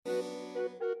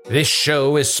This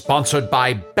show is sponsored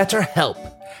by BetterHelp.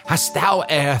 Hast thou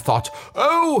e'er thought,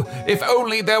 oh, if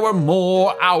only there were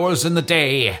more hours in the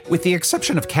day? With the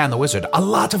exception of Can the Wizard, a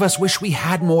lot of us wish we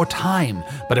had more time.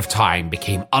 But if time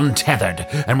became untethered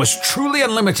and was truly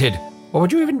unlimited, what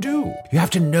would you even do? You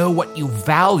have to know what you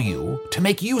value to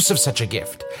make use of such a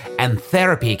gift. And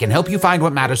therapy can help you find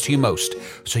what matters to you most,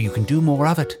 so you can do more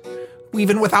of it,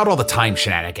 even without all the time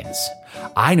shenanigans.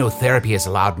 I know therapy has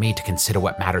allowed me to consider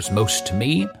what matters most to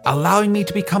me, allowing me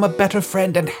to become a better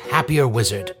friend and happier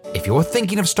wizard. If you're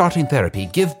thinking of starting therapy,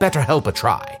 give BetterHelp a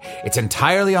try. It's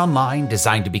entirely online,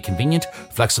 designed to be convenient,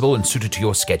 flexible, and suited to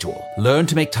your schedule. Learn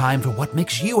to make time for what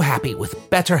makes you happy with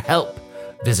BetterHelp.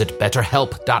 Visit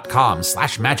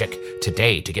betterhelp.com/magic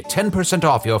today to get 10%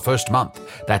 off your first month.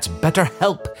 That's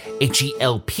BetterHelp,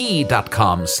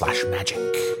 HELP.com/magic.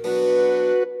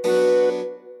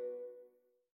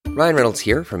 Ryan Reynolds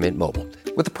here from Mint Mobile.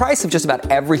 With the price of just about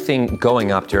everything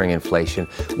going up during inflation,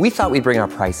 we thought we'd bring our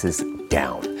prices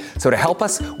down. So to help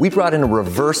us, we brought in a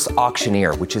reverse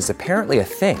auctioneer, which is apparently a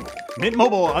thing. Mint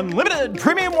Mobile Unlimited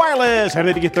Premium Wireless. How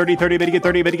to get 30, 30, bit to get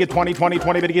 30, bit to get 20, 20,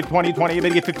 20, bit to get 20, 20, bit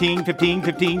to get 15, 15,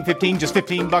 15, 15, just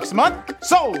 $15 a month?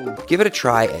 Sold! Give it a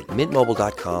try at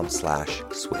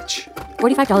mintmobile.com/switch.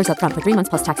 $45 up front for 3 months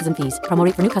plus taxes and fees. Promo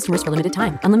rate for new customers for limited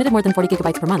time. Unlimited more than 40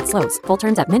 gigabytes per month. Slows full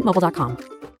terms at mintmobile.com.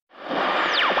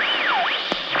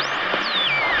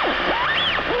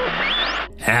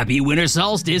 Happy Winter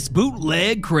Solstice,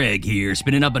 Bootleg Craig here,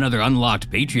 spinning up another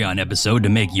unlocked Patreon episode to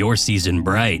make your season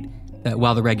bright,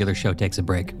 while the regular show takes a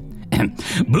break.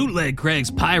 Bootleg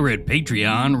Craig's Pirate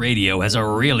Patreon Radio has a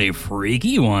really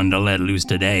freaky one to let loose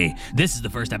today. This is the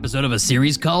first episode of a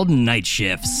series called Night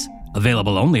Shifts,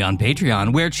 available only on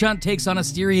Patreon, where Chunt takes on a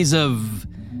series of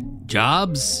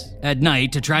jobs at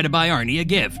night to try to buy Arnie a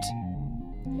gift.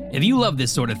 If you love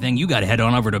this sort of thing, you gotta head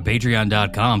on over to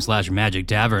patreon.com/Magic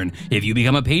Tavern. If you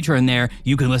become a patron there,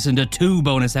 you can listen to 2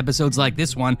 bonus episodes like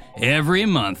this one every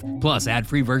month, plus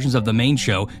ad-free versions of the main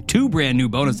show, 2 brand new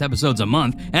bonus episodes a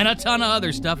month, and a ton of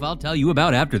other stuff I'll tell you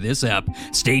about after this ep.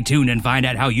 Stay tuned and find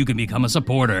out how you can become a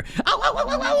supporter.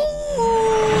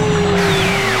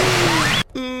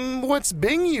 What's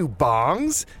bing, you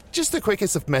bongs? Just the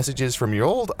quickest of messages from your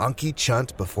old Unky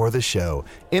Chunt before the show.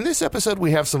 In this episode,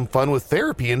 we have some fun with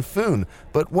therapy and Foon,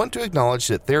 but want to acknowledge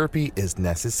that therapy is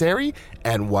necessary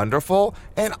and wonderful,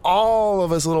 and all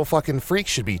of us little fucking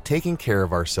freaks should be taking care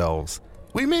of ourselves.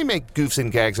 We may make goofs and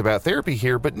gags about therapy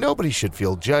here, but nobody should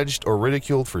feel judged or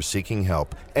ridiculed for seeking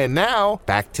help. And now,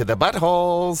 back to the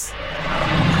buttholes.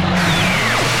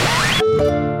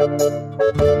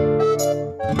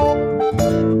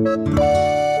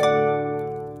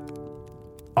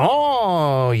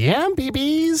 Oh, yeah,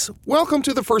 BBs. Welcome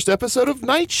to the first episode of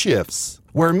Night Shifts,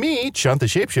 where me, Chunt the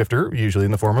Shapeshifter, usually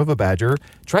in the form of a badger,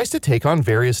 tries to take on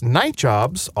various night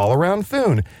jobs all around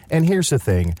Foon. And here's the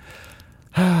thing.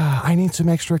 I need some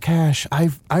extra cash.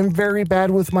 I'm very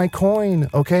bad with my coin,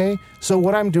 okay? So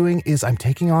what I'm doing is I'm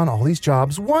taking on all these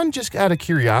jobs. One, just out of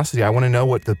curiosity. I want to know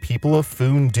what the people of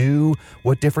Foon do,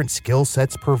 what different skill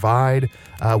sets provide,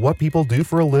 what people do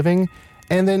for a living.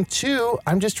 And then 2,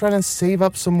 I'm just trying to save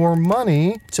up some more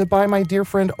money to buy my dear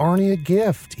friend Arnie a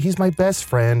gift. He's my best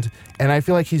friend, and I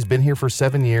feel like he's been here for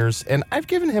 7 years, and I've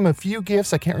given him a few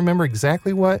gifts. I can't remember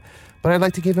exactly what, but I'd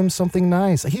like to give him something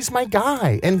nice. He's my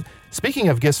guy. And speaking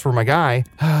of gifts for my guy,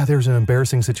 there's an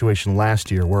embarrassing situation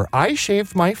last year where I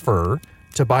shaved my fur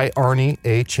to buy Arnie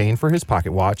a chain for his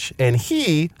pocket watch, and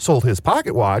he sold his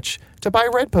pocket watch to buy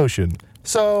Red Potion.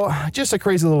 So, just a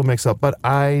crazy little mix-up, but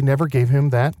I never gave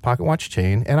him that pocket watch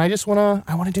chain, and I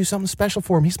want to do something special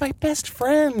for him. He's my best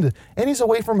friend, and he's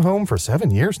away from home for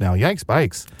 7 years now. Yikes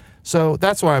bikes. So,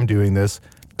 that's why I'm doing this.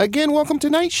 Again, welcome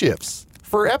to Night Shifts.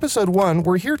 For episode 1,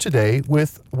 we're here today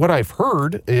with what I've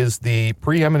heard is the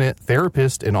preeminent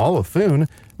therapist in all of Foon,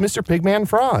 Mr. Pigman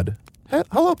Fraud.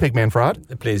 Hello, Pigman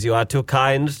Fraud. Please, you are too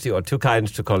kind. You are too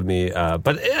kind to call me,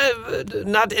 but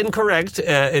not incorrect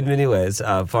in many ways.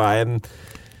 For I am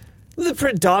the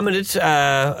predominant.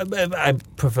 I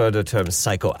prefer the term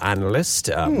psychoanalyst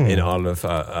in all of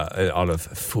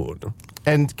food.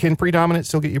 And can predominant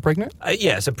still get you pregnant?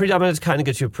 Yes, a predominant kind of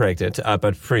gets you pregnant,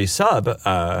 but free sub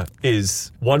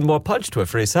is one more punch to a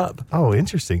free sub. Oh,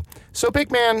 interesting. So,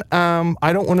 Pigman,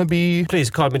 I don't want to be... Please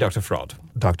call me Dr. Fraud.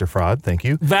 Dr. Fraud, thank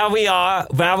you. Where we are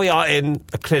in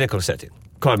a clinical setting,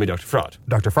 call me Dr. Fraud.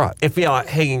 Dr. Fraud. If we are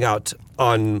hanging out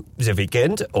on the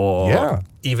weekend or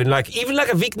even like a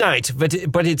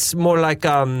weeknight, but it's more like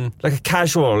a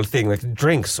casual thing, like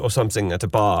drinks or something at a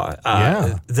bar.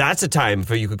 That's a time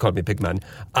where you could call me Pigman.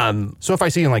 So if I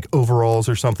see you in like overalls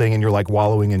or something and you're like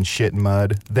wallowing in shit and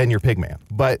mud, then you're Pigman.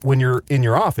 But when you're in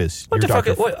your office, what you're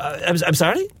the fuck? I'm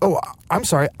sorry? Oh, I'm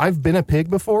sorry. I've been a pig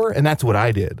before, and that's what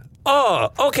I did. Oh,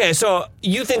 okay, so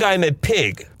you think I'm a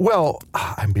pig? Well,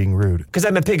 I'm being rude. Because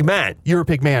I'm a pig man. You're a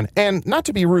pig man. And not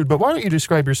to be rude, but why don't you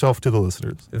describe yourself to the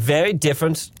listeners? Very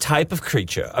different type of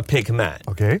creature, a pig man.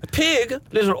 Okay. A pig,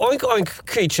 little oink oink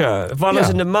creature, wallows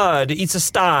in the mud, eats a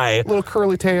sty. Little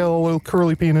curly tail, little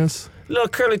curly penis. Little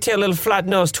curly tail, little flat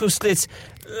nose, 2 slits.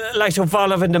 Like to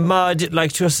wallow in the mud,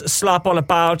 like to slop all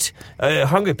about. A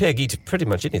hungry pig eats pretty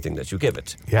much anything that you give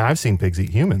it. Yeah, I've seen pigs eat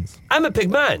humans. I'm a pig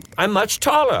man. I'm much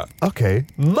taller. Okay.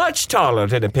 Much taller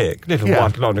than a pig. Little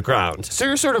waddle on the ground. So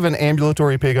you're sort of an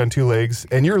ambulatory pig on 2 legs,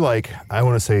 and you're like, I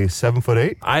want to say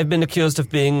 7'8". I've been accused of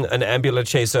being an ambulance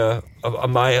chaser of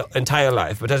my entire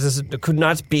life, but that could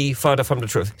not be further from the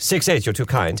truth. 6'8", you're too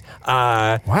kind.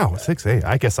 Wow, 6'8".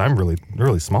 I guess I'm really,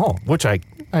 really small, which I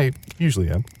usually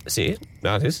am. See,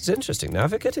 now this is interesting. Now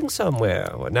we're getting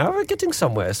somewhere.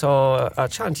 So,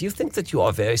 Chant, you think that you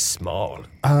are very small?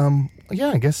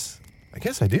 Yeah, I guess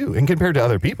I do. And compared to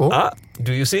other people.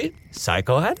 Do you see?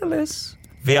 Psychoanalyst.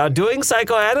 We are doing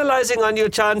psychoanalyzing on you,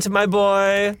 Chant, my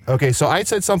boy. Okay, so I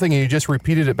said something and you just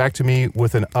repeated it back to me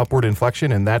with an upward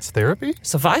inflection, and that's therapy?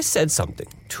 So if I said something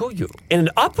to you in an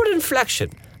upward inflection,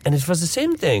 and it was the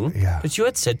same thing that you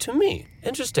had said to me.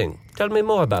 Interesting. Tell me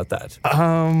more about that.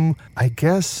 I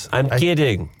guess... I'm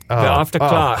kidding. We're off the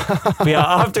clock. We are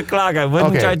off the clock. I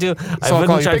wouldn't try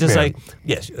to say...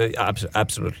 Yes,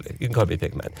 absolutely. You can call me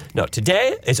Pigman. No,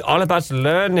 today is all about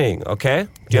learning, okay?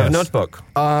 Do you have a notebook?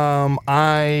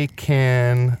 I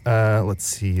can... let's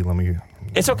see. Let me...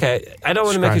 It's okay. I don't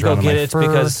want to make you go get it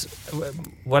because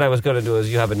what I was going to do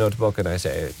is you have a notebook and I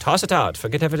say, toss it out.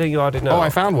 Forget everything you already know. Oh, I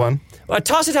found one. Well,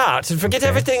 toss it out and forget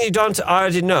everything you don't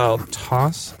already know.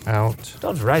 Toss out.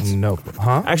 Don't write. Notebook.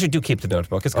 Huh? Actually, do keep the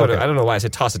notebook. It's I don't know why I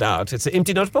said toss it out. It's an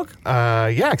empty notebook?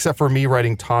 Yeah, except for me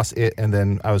writing toss it and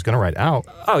then I was going to write out.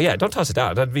 Oh, yeah. Don't toss it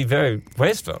out. That'd be very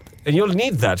wasteful. And you'll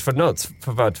need that for notes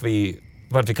for what we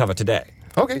cover today.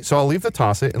 Okay, so I'll leave the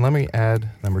toss it, and let me add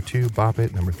number 2, bop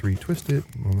it, number 3, twist it,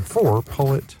 number 4,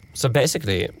 pull it. So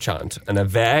basically, Chant, and I'm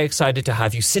very excited to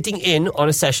have you sitting in on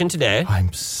a session today.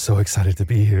 I'm so excited to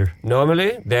be here.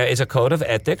 Normally, there is a code of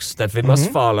ethics that we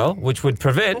must follow, which would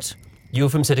prevent you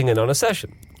from sitting in on a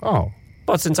session. Oh.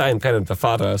 But since I am kind of the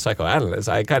father of psychoanalyst,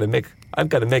 I'm going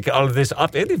to make all of this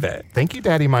up anyway. Thank you,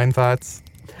 Daddy Mind Thoughts.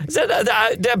 So,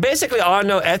 there basically are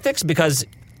no ethics because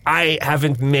I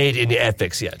haven't made any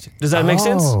ethics yet. Does that make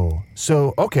sense? Oh,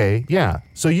 so, okay, yeah.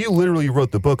 So you literally wrote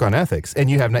the book on ethics,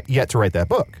 and you have not yet to write that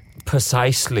book.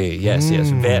 Precisely, yes.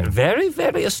 Very,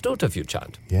 very astute of you,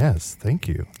 Chant. Yes, thank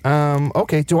you.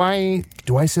 Okay, do I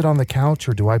sit on the couch,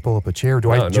 or do I pull up a chair?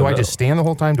 Do I just stand the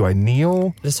whole time? Do I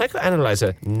kneel? The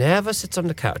psychoanalyzer never sits on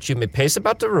the couch. You may pace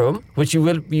about the room, which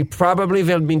you probably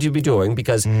will need to be doing,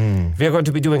 because we are going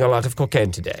to be doing a lot of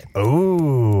cocaine today.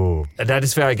 Oh. And that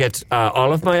is where I get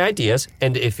all of my ideas,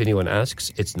 and if anyone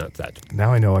asks, it's not that.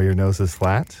 Now I know why your nose is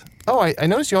flat. Oh, I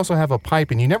noticed you also have a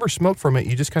pipe, and you never smoke from it.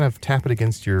 You just kind of tap it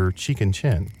against your cheek and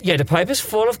chin. Yeah, the pipe is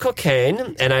full of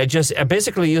cocaine, and I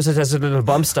basically use it as a little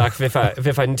bump stock if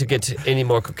I need to get any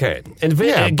more cocaine. And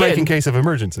again, break in case of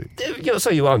emergency.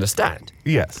 So you understand.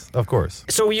 Yes, of course.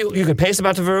 So you can pace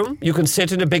about the room, you can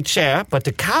sit in a big chair, but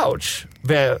the couch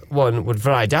where one would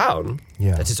lie down,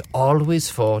 that is always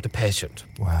for the patient.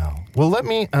 Wow. Well, let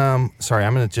me, sorry,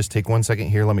 I'm going to just take 1 second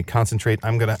here. Let me concentrate.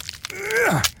 I'm going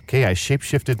to, okay, I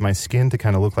shape-shifted my skin to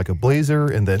kind of look like a blazer,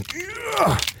 and then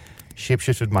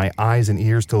shape-shifted my eyes and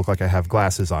ears to look like I have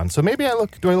glasses on. So maybe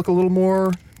do I look a little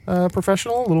more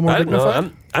professional, a little more dignified? I don't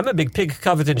know. I'm a big pig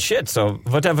covered in shit, so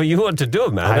whatever you want to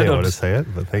do, man. I didn't want to say it,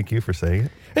 but thank you for saying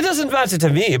it. It doesn't matter to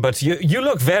me, but you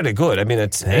look very good. I mean,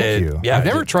 it's... Thank you. Yeah, I've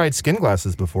never tried skin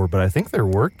glasses before, but I think they're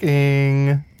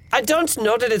working. I don't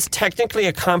know that it's technically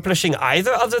accomplishing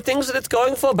either of the things that it's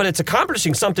going for, but it's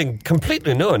accomplishing something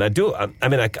completely new, and I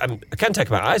can't take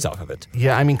my eyes off of it.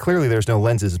 Yeah, I mean, clearly there's no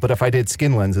lenses, but if I did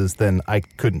skin lenses, then I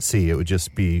couldn't see. It would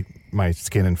just be my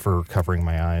skin and fur covering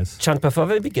my eyes. Chant, before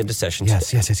we begin the session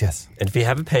Yes. And we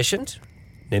have a patient.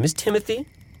 Name is Timothy.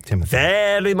 Timothy.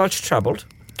 Very much troubled.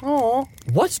 Oh.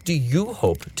 What do you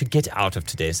hope to get out of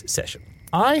today's session?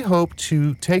 I hope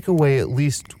to take away at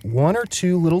least 1 or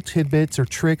 2 little tidbits or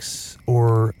tricks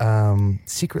or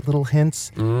secret little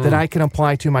hints that I can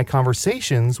apply to my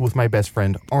conversations with my best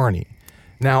friend, Arnie.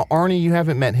 Now, Arnie, you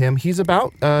haven't met him. He's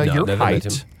about your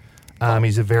height.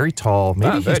 He's a very tall.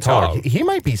 Maybe he's very taller. tall. He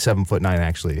might be 7'9",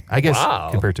 actually. I guess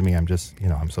compared to me, I'm just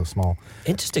I'm so small.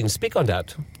 Interesting. Speak on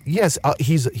that. Yes,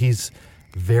 he's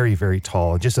very, very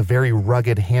tall. Just a very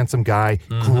rugged, handsome guy.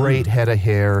 Great head of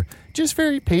hair. Just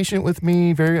very patient with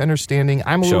me. Very understanding.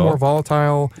 I'm a little more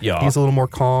volatile. Yeah. He's a little more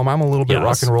calm. I'm a little bit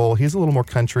rock and roll. He's a little more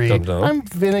country. Dun-dun. I'm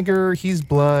vinegar. He's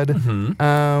blood.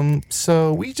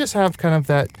 So we just have kind of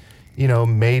that,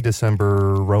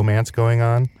 May-December romance going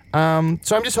on.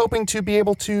 So I'm just hoping to be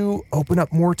able to open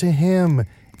up more to him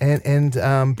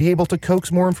and be able to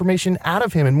coax more information out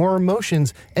of him and more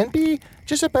emotions and be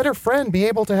just a better friend, be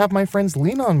able to have my friends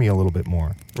lean on me a little bit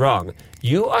more. Wrong.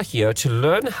 You are here to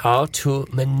learn how to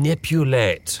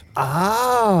manipulate.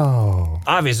 Oh.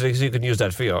 Obviously, you can use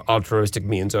that for your altruistic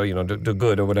means or, do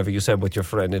good or whatever you said with your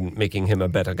friend and making him a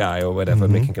better guy or whatever,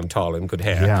 making him tall and good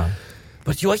hair. Yeah.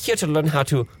 But you are here to learn how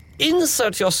to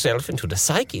insert yourself into the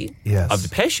psyche of the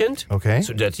patient,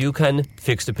 so that you can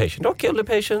fix the patient or kill the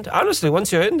patient. Honestly, once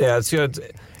you're in there,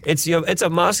 it's a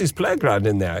Marcy's playground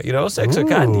in there. Sex or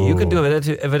candy. You can do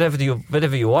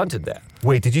whatever you want in there.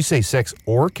 Wait, did you say sex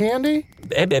or candy?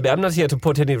 Hey, baby, I'm not here to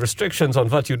put any restrictions on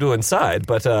what you do inside,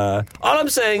 but all I'm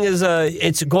saying is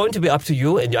it's going to be up to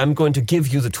you, and I'm going to give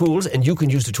you the tools, and you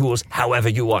can use the tools however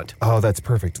you want. Oh, that's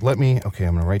perfect. I'm going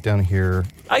to write down here.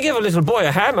 I give a little boy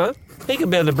a hammer. He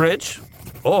can build a bridge,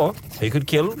 or he could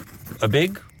kill a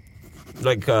big,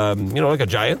 like a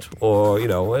giant, or,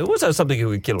 what's something you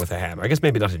could kill with a hammer? I guess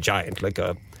maybe not a giant, like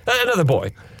another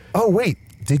boy. Oh, wait,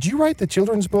 did you write the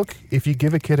children's book, If You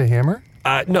Give a Kid a Hammer?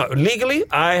 No, legally,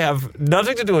 I have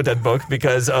nothing to do with that book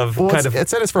because of It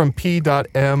said it's from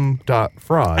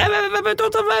P.M.Fraud. I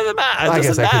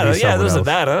guess that could be someone doesn't else.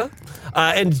 matter.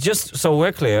 And just so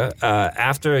we're clear,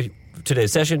 after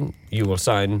today's session, you will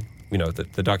sign,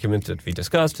 the document that we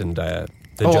discussed, and the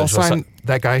judge I'll will sign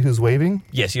that guy who's waving?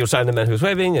 Yes, you'll sign the man who's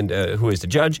waving, and who is the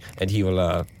judge, and he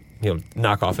will he'll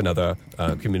knock off another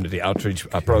community outreach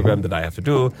program that I have to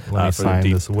do. Let me sign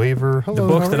this waiver. Hello, the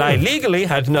book that I legally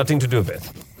had nothing to do with.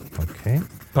 Okay.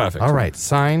 Perfect. All right,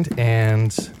 signed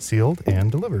and sealed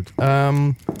and delivered.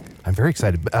 I'm very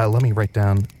excited. Let me write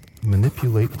down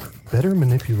better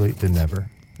manipulate than never.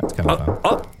 That's kind of fun.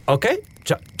 Oh, okay.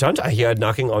 John, I hear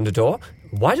knocking on the door.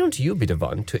 Why don't you be the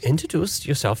one to introduce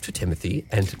yourself to Timothy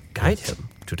and guide him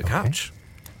to the couch?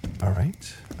 All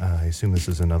right. I assume this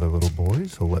is another little boy,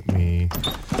 so let me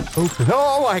open.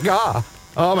 Oh, my God.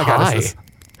 Oh, my God.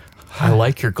 Hi. I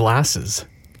like your glasses.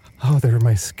 Oh, they're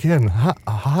my skin.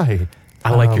 Hi.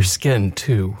 I like your skin,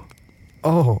 too.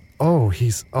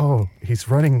 He's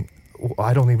running,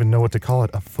 I don't even know what to call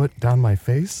it, a foot down my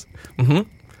face? Mm-hmm.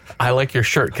 I like your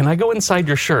shirt. Can I go inside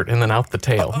your shirt and then out the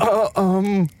tail?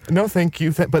 No, thank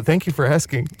you, but thank you for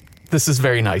asking. This is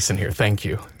very nice in here. Thank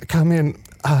you. Come in.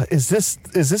 Is this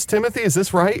Timothy? Is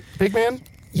this right, big man?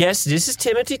 Yes, this is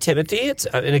Timothy. It's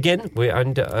and again we are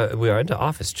in the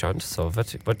office, John. So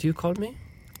what do you call me?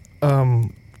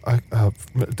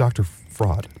 Dr.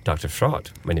 Fraud. Dr. Fraud.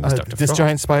 My name is Dr. This Fraud.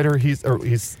 giant spider. He's.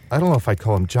 I don't know if I'd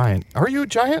call him giant. Are you a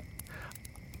giant?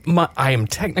 I am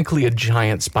technically a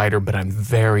giant spider, but I'm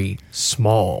very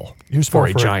small. You're small for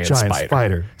a giant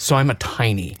spider. So I'm a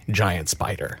tiny giant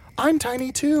spider. I'm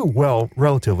tiny too. Well,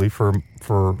 relatively for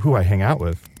who I hang out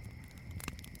with.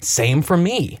 Same for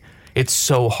me. It's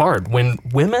so hard. When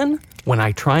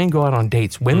I try and go out on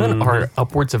dates, women are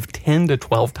upwards of 10 to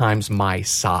 12 times my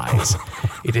size.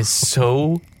 It is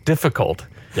so difficult.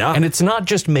 Yeah. And it's not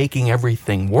just making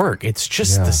everything work. It's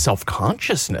just the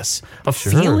self-consciousness of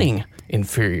feeling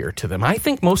inferior to them. I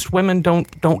think most women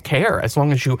don't care as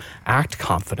long as you act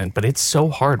confident, but it's so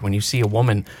hard when you see a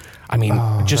woman. I mean,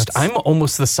 I'm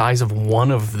almost the size of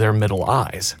one of their middle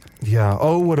eyes. Yeah.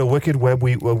 Oh, what a wicked web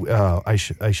I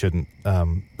shouldn't.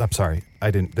 I'm sorry.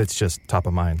 I didn't. That's just top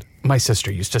of mind. My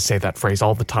sister used to say that phrase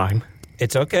all the time.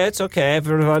 It's okay.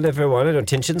 Everyone. Our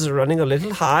tensions are running a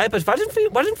little high, but why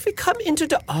don't we come into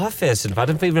the office and why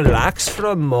don't we relax for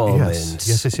a moment?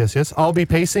 Yes. I'll be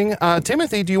pacing.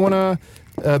 Timothy, do you want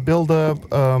to build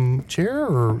a chair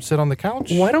or sit on the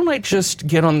couch? Why don't I just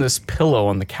get on this pillow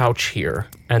on the couch here,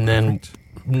 and then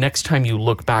next time you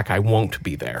look back, I won't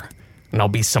be there, and I'll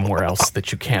be somewhere else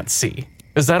that you can't see.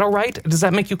 Is that all right? Does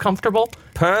that make you comfortable?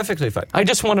 Perfectly fine. I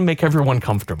just want to make everyone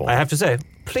comfortable. I have to say,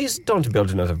 please don't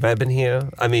build another web in here.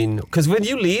 I mean, because when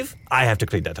you leave, I have to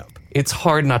clean that up. It's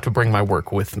hard not to bring my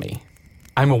work with me.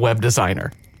 I'm a web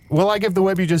designer. Well, I give the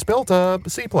web you just built a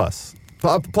C++.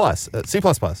 C++.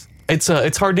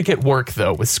 It's hard to get work,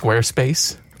 though, with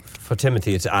Squarespace. For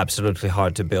Timothy, it's absolutely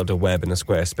hard to build a web in a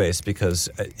Squarespace because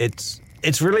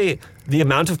it's really the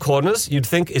amount of corners you'd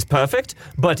think is perfect,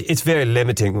 but it's very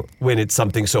limiting when it's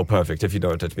something so perfect, if you know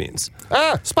what that means.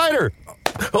 Ah, spider!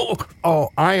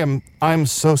 I'm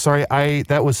so sorry.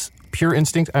 That was pure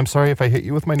instinct. I'm sorry if I hit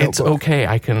you with my notebook. It's okay.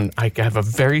 I have a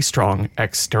very strong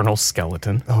external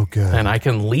skeleton. Oh, good. And I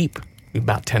can leap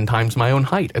about 10 times my own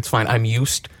height. It's fine. I'm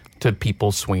used to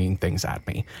people swinging things at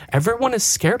me. Everyone is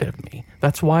scared of me.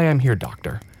 That's why I'm here,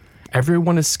 Doctor.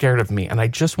 Everyone is scared of me, and I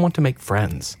just want to make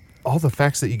friends. All the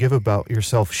facts that you give about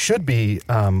yourself should be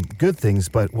good things,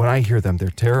 but when I hear them, they're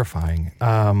terrifying.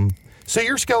 So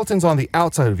your skeleton's on the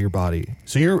outside of your body.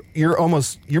 So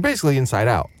you're basically inside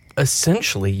out.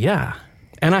 Essentially, yeah.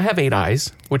 And I have 8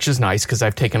 eyes, which is nice because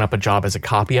I've taken up a job as a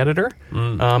copy editor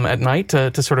at night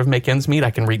to sort of make ends meet.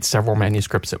 I can read several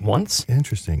manuscripts at once.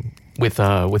 Interesting. With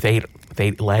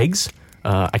 8 legs,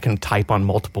 I can type on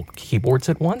multiple keyboards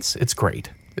at once. It's great.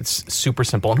 It's super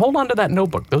simple. And hold on to that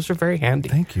notebook. Those are very handy.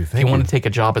 Thank you. If you want to take a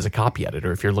job as a copy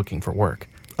editor, if you're looking for work.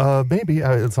 Maybe,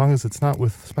 as long as it's not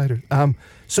with spiders.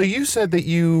 So you said that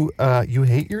you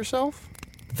hate yourself?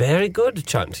 Very good,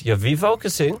 Chunt. You're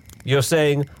refocusing. You're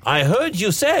saying, I heard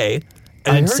you say,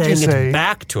 and saying it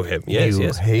back to him. Yes, you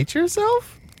yes. hate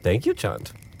yourself? Thank you,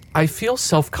 Chunt. I feel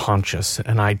self-conscious,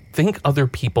 and I think other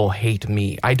people hate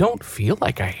me. I don't feel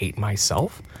like I hate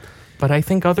myself, but I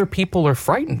think other people are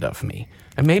frightened of me.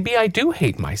 And maybe I do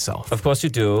hate myself. Of course you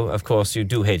do. Of course you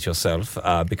do hate yourself,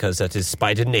 because that is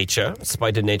spider nature.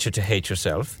 Spider nature to hate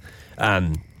yourself.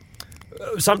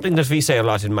 Something that we say a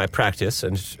lot in my practice,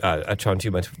 and Chunt,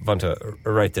 you might want to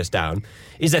write this down,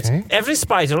 is that every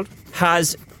spider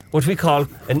has what we call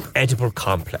an edible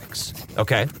complex.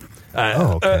 Okay?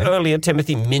 Earlier,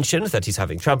 Timothy mentioned that he's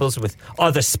having troubles with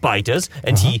other spiders,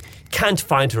 and he can't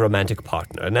find a romantic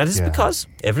partner. And that is because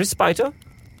every spider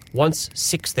wants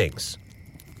 6 things.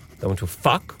 They want to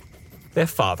fuck their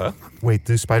father. Wait,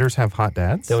 do spiders have hot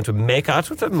dads? They want to make out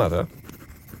with their mother.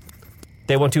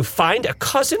 They want to find a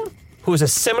cousin who is a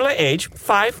similar age,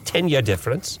 5-10-year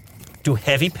difference, do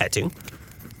heavy petting.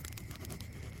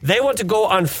 They want to go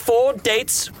on 4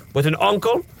 dates with an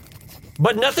uncle,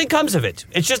 but nothing comes of it.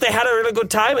 It's just they had a really good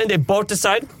time and they both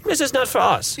decide, this is not for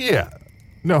us. Yeah.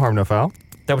 No harm, no foul.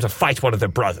 They want to fight one of their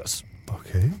brothers.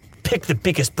 Okay. Pick the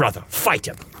biggest brother. Fight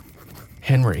him.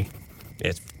 Henry.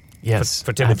 Yes,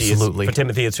 for Timothy, absolutely. For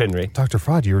Timothy, it's Henry. Dr.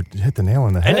 Fraud, you hit the nail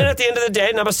on the head. And then at the end of the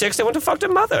day, number 6, they want to fuck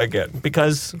their mother again.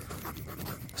 Because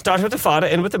start with the father,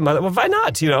 end with the mother. Well, why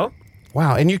not, you know?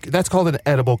 Wow, and that's called an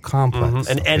edible complex.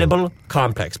 An edible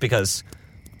complex, because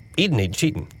eating ain't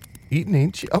cheating. Eating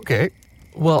ain't cheating. Okay.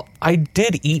 Well, I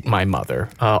did eat my mother.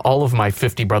 All of my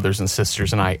 50 brothers and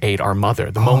sisters and I ate our mother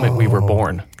the moment we were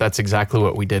born. That's exactly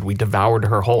what we did. We devoured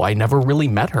her whole. I never really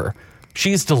met her.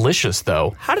 She's delicious,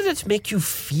 though. How did it make you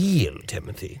feel,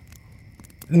 Timothy?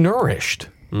 Nourished.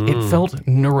 It felt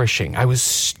nourishing. I was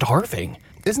starving.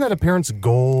 Isn't that a parent's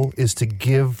goal, is to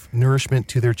give nourishment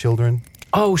to their children?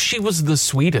 Oh, she was the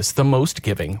sweetest, the most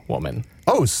giving woman.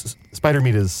 Oh, spider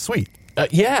meat is sweet.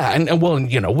 Yeah, and well,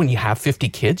 you know, when you have 50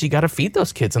 kids, you got to feed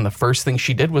those kids. And the first thing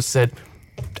she did was said,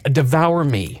 devour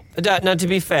me. Now, to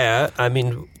be fair, I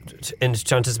mean, and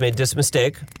Chunt has made this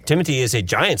mistake. Timothy is a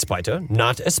giant spider,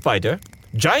 not a spider.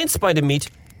 Giant spider meat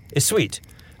is sweet.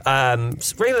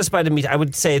 Regular spider meat, I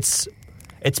would say it's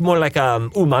more like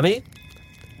umami.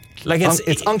 Like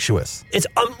it's unctuous. It's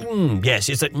yes,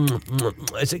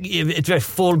 it's very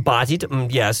full bodied.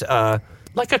 Yes,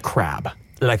 like a crab.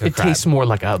 It tastes more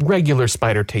like a regular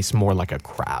spider. Tastes more like a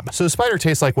crab. So spider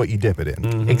tastes like what you dip it in.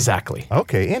 Mm-hmm. Exactly.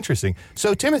 Okay, interesting.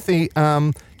 So Timothy,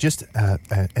 and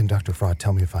Dr. Fraud,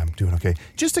 tell me if I'm doing okay.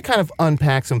 Just to kind of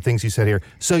unpack some things you said here.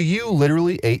 So you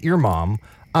literally ate your mom.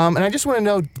 And I just want to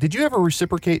know, did you ever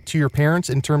reciprocate to your parents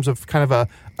in terms of kind of a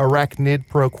arachnid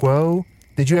pro quo?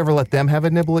 Did you ever let them have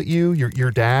a nibble at you, your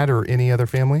dad or any other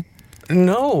family?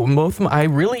 No, both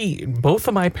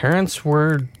of my parents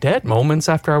were dead moments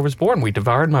after I was born. We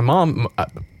devoured my mom.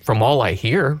 From all I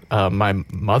hear, my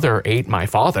mother ate my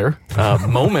father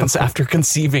moments after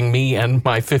conceiving me and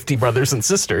my 50 brothers and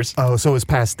sisters. Oh, so it was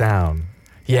passed down.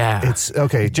 Yeah. It's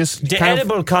okay. Just the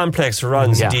edible complex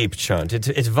runs deep, Chunt.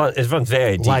 It runs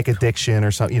very deep. Like addiction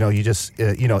or something. You know, you just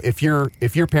if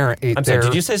your parent ate I'm sorry,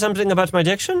 did you say something about my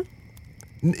addiction?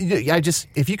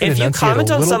 If you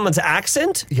comment on someone's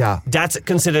accent, yeah, that's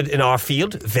considered in our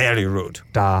field very rude.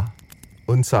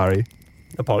 Sorry.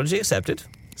 Apology accepted.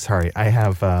 Sorry, I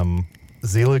have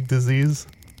Zelig disease.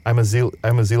 I'm a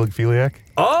Zelig-philiac.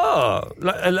 Oh,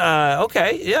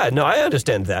 okay. Yeah, no, I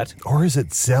understand that. Or is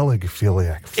it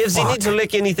Zelig-philiac? If you need to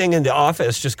lick anything in the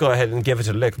office, just go ahead and give it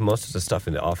a lick. Most of the stuff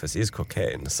in the office is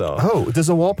cocaine, so... Oh, does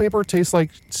a wallpaper taste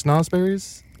like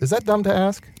snozzberries? Is that dumb to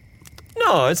ask?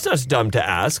 No, it's not dumb to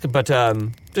ask, but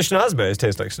the schnozberries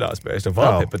taste like schnozberries. The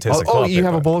wallpaper tastes like wallpaper. You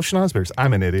have a bowl of schnozberries.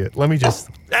 I'm an idiot. Let me just...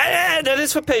 That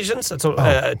is for patients.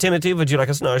 So, Timothy, would you like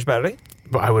a schnozberry?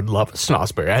 I would love a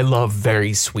schnozberry. I love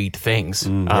very sweet things.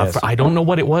 Yes. I don't know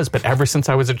what it was, but ever since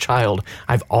I was a child,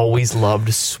 I've always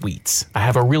loved sweets. I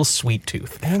have a real sweet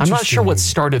tooth. I'm not sure what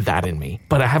started that in me,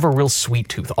 but I have a real sweet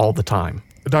tooth all the time.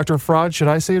 Dr. Fraud, should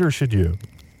I say it or should you?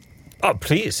 Oh,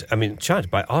 please. I mean, Chant,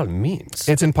 by all means.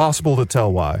 It's impossible to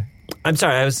tell why. I'm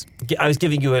sorry. I was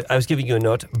giving you a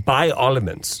note. By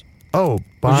almonds. Oh,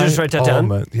 Would you just write that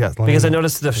down? Yes. Because I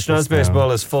noticed the schnozberries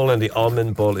bowl is full and the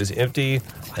almond bowl is empty.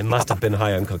 I must have been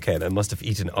high on cocaine. I must have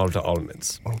eaten all the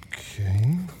almonds.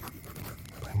 Okay.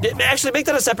 Actually, make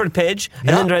that a separate page and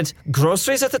then write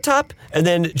groceries at the top and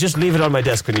then just leave it on my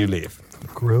desk when you leave.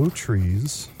 Grow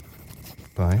trees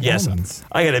by almonds.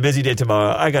 I got a busy day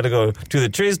tomorrow. I got to go to the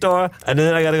tree store and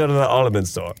then I got to go to the almond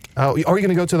store. Are you going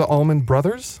to go to the Almond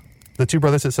Brothers? The two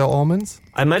brothers that sell almonds?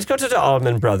 I might go to the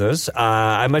Almond Brothers.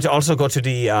 I might also go to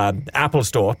the Apple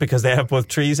store because they have both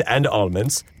trees and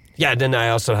almonds. Yeah, and then I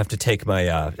also have to take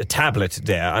my tablet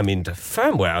there. I mean, the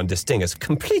firmware on this thing is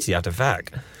completely out of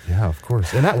whack. Yeah, of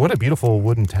course. And what a beautiful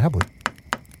wooden tablet.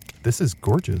 This is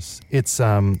gorgeous. It's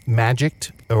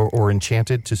magicked or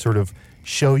enchanted to sort of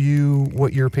show you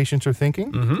what your patients are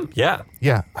thinking. Mm-hmm. Yeah.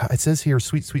 Yeah. It says here,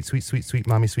 sweet, sweet, sweet, sweet, sweet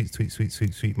mommy, sweet, sweet, sweet,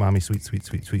 sweet, sweet mommy, sweet, sweet,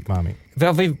 sweet, sweet mommy.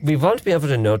 Well, we won't be able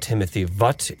to know, Timothy,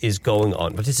 what is going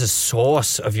on, what is the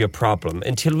source of your problem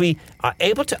until we are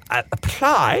able to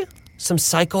apply some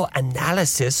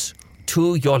psychoanalysis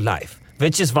to your life.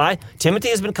 Which is why Timothy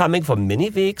has been coming for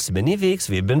many weeks.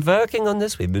 We've been working on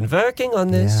this.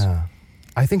 Yeah.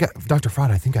 I think, Dr. Fraud,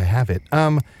 I think I have it.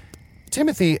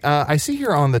 Timothy, I see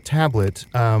here on the tablet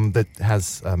that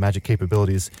has magic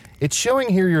capabilities, it's showing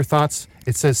here your thoughts.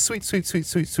 It says, sweet, sweet, sweet,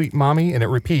 sweet, sweet mommy, and it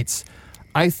repeats.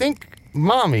 I think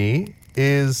mommy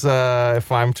is, if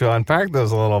I'm to unpack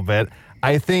those a little bit,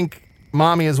 I think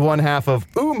mommy is one half of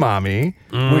umami,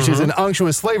 which is an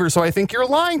unctuous flavor, so I think you're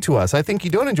lying to us. I think you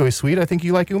don't enjoy sweet. I think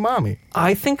you like umami.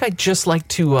 I think I just like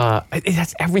to,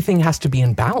 everything has to be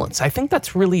in balance. I think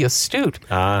that's really astute.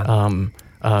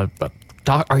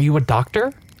 Are you a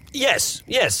doctor? Yes.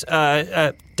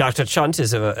 Dr. Chunt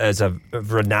is a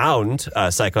renowned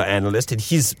psychoanalyst in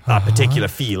his particular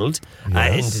field,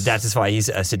 and that is why he's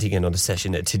sitting in on the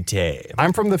session today.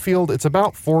 I'm from the field. It's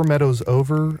about 4 meadows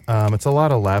over. It's a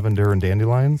lot of lavender and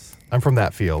dandelions. I'm from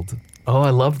that field. Oh,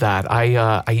 I love that.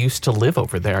 I used to live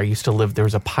over there. There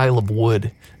was a pile of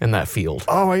wood in that field.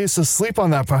 Oh, I used to sleep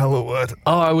on that pile of wood.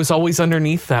 Oh, I was always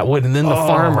underneath that wood. And then the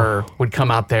farmer would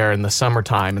come out there in the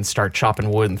summertime and start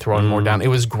chopping wood and throwing more down. It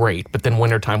was great. But then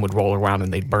wintertime would roll around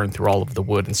and they'd burn through all of the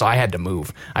wood. And so I had to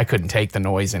move. I couldn't take the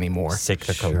noise anymore.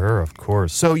 Cyclical. Sure, of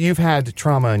course. So you've had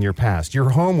trauma in your past.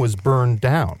 Your home was burned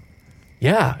down.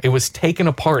 Yeah, it was taken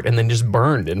apart and then just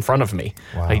burned in front of me.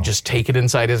 Wow. I just take it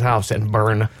inside his house and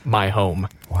burn my home.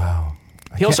 Wow.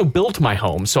 He also built my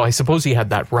home, so I suppose he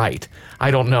had that right. I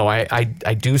don't know. I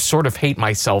do sort of hate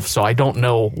myself, so I don't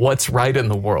know what's right in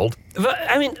the world. But,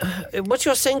 I mean, what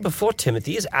you're saying before,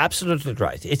 Timothy, is absolutely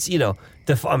right. It's,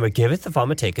 the farmer giveth, the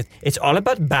farmer taketh. It's all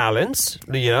about balance.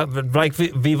 Like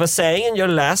we were saying in your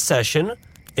last session,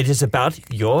 it is about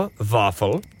your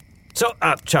waffle. So,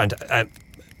 Chant,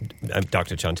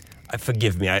 Dr. Chunt,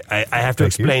 forgive me. I have to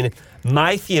explain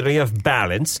my theory of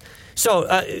balance. So,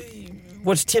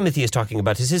 what Timothy is talking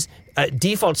about is his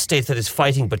default state that is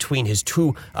fighting between his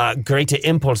two greater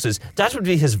impulses. That would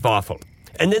be his waffle.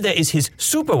 And then there is his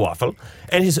super waffle.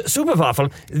 And his super waffle,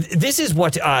 this is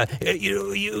what,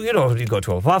 you go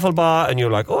to a waffle bar and you're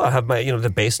like, oh, I have my, the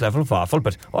base level waffle,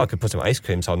 but, I could put some ice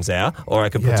creams on there, or I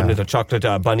could put some little chocolate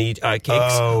bunny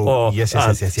cakes, or yes.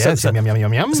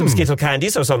 Yum. Some Skittle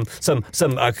candies, or some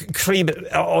cream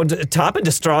on top, and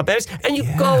the strawberries. And you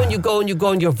go and you go and you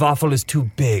go, and your waffle is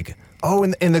too big. Oh,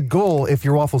 and the goal, if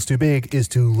your waffle's too big, is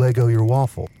to Lego your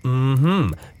waffle.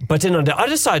 Mm-hmm. But then on the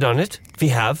other side on it, we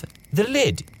have the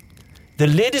lid. The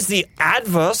lid is the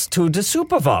adverse to the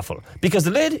super waffle, because the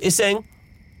lid is saying,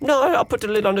 no, I'll put the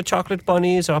lid on the chocolate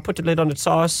bunnies, or I'll put the lid on the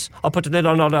sauce, I'll put the lid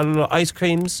on all the little ice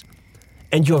creams.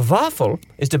 And your waffle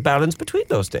is the balance between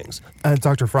those things.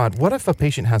 Dr. Fraud, what if a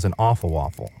patient has an awful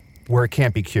waffle where it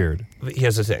can't be cured?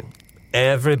 Here's the thing.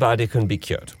 Everybody can be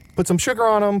cured. Put some sugar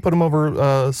on them, put them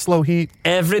over slow heat.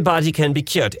 Everybody can be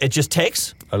cured. It just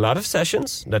takes a lot of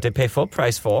sessions that they pay full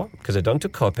price for, because I don't do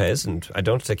copays and I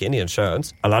don't take any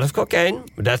insurance. A lot of cocaine.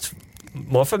 That's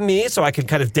more for me, so I can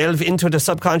kind of delve into the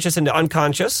subconscious and the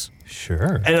unconscious.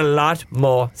 Sure. And a lot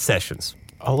more sessions.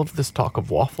 All of this talk of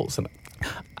waffles, and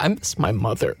I miss my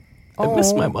mother. I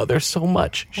miss my mother so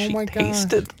much. She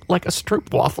tasted like a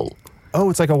stroop waffle. Oh,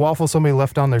 it's like a waffle somebody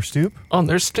left on their stoop? On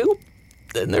their stoop?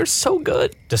 And they're so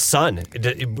good. The sun,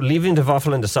 leaving the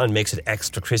waffle in the sun makes it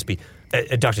extra crispy.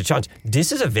 Dr. Chant,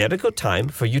 this is a very good time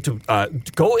for you to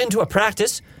go into a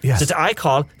practice that I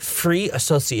call free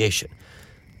association.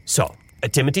 So,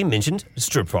 Timothy mentioned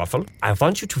stroopwafel. I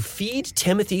want you to feed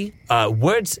Timothy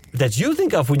words that you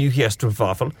think of when you hear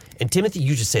stroopwafel. And Timothy,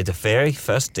 you just say the very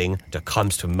first thing that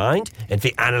comes to mind, and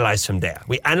we analyze from there.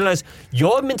 We analyze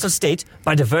your mental state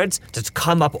by the words that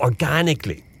come up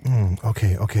organically.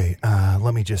 Okay.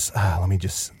 Let me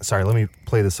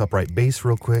play this upright bass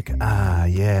real quick.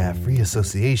 Free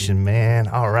association, man.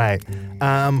 All right.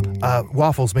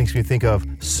 Waffles makes me think of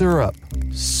syrup.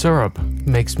 Syrup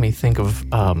makes me think of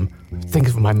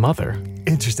my mother.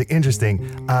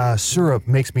 Interesting. Syrup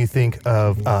makes me think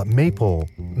of maple.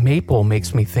 Maple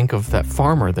makes me think of that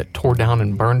farmer that tore down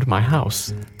and burned my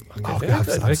house. Okay,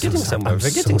 we're getting somewhere.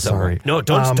 Sorry. No,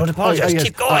 don't apologize.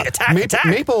 Keep going. Attack.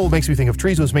 Maple makes me think of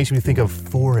trees, which makes me think of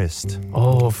forest.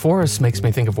 Oh, forest makes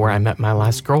me think of where I met my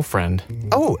last girlfriend.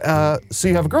 Oh, so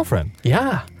you have a girlfriend?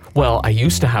 Yeah. Well, I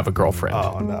used to have a girlfriend.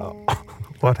 Oh, no.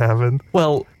 What happened?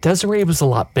 Well, Desiree was a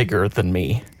lot bigger than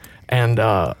me, and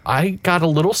I got a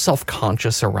little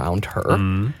self-conscious around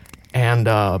her.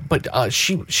 But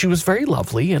she was very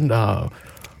lovely, and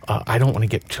I don't want to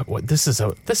get to this is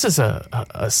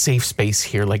a safe space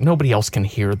here. Like, nobody else can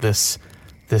hear this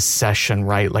session,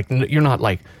 right? Like, you're not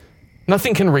like,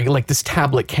 nothing can like, this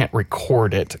tablet can't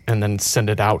record it and then send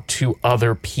it out to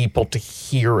other people to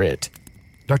hear it.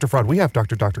 Dr. Fraud, we have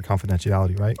Dr.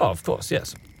 confidentiality, right? Oh, of course,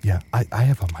 yes. Yeah, I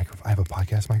have a microphone. I have a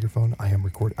podcast microphone. I am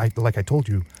recording. Like I told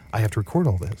you, I have to record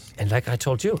all this. And like I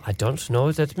told you, I don't know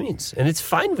what that means, and it's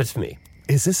fine with me.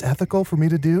 Is this ethical for me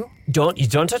to do? You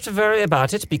don't have to worry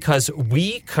about it, because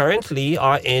we currently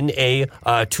are in a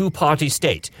two-party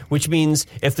state, which means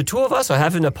if the two of us are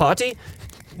having a party,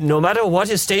 no matter what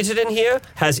is stated in here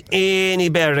has any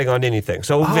bearing on anything.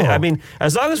 So, I mean,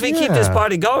 as long as we keep this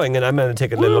party going, and I'm going to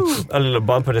take a little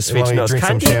bump of the sweet nose drink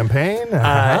candy. Some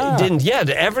champagne?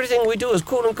 Everything we do is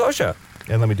cool and kosher.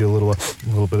 And let me do a little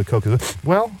bit of coke.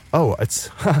 Well, it's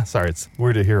sorry. It's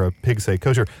weird to hear a pig say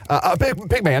kosher.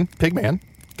 Pig man.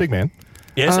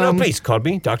 Yes, please call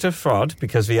me Dr. Fraud,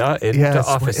 because we are in the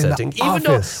office setting. Even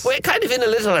though we're kind of in a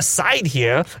little aside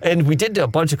here, and we did a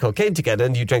bunch of cocaine together,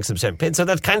 and you drank some champagne, so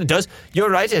that kind of does. You're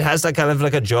right, it has that kind of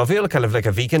like a jovial, kind of like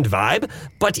a weekend vibe,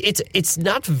 but it's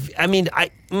not. I mean,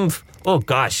 oh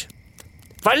gosh.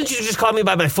 Why didn't you just call me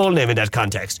by my full name in that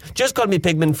context? Just call me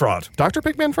Pigman Fraud. Dr.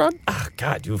 Pigman Fraud? Ah,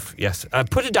 God, yes.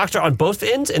 Put a doctor on both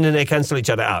ends, and then they cancel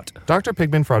each other out. Dr.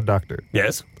 Pigman Fraud Doctor.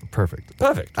 Yes. Perfect.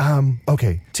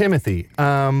 Okay, Timothy,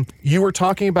 you were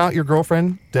talking about your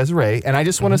girlfriend, Desiree, and I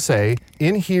just want to say,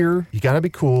 in here, you got to be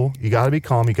cool, you got to be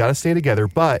calm, you got to stay together,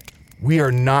 but we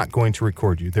are not going to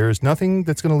record you. There is nothing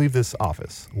that's going to leave this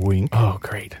office. Wink. Oh,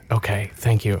 great. Okay,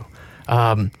 thank you.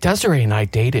 Desiree and I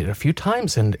dated a few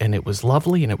times, and it was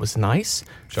lovely and it was nice.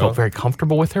 Sure. Felt very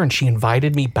comfortable with her, and she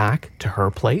invited me back to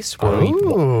her place where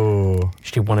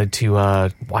she wanted to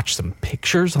watch some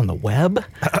pictures on the web.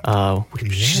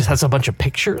 She just has a bunch of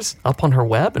pictures up on her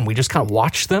web, and we just kind of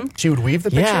watched them. She would weave the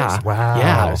pictures? Yeah. Wow.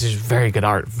 Yeah, she's very good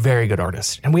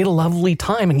artist. And we had a lovely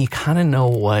time, and you kind of know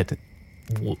what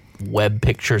web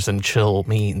pictures and chill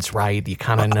means, right? You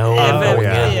kind of know going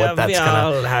in what that's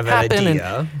going to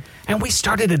happen. And we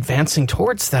started advancing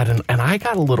towards that, and I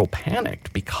got a little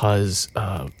panicked because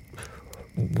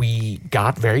we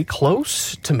got very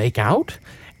close to make out,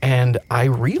 and I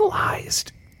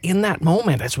realized in that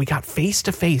moment, as we got face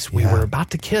to face, we were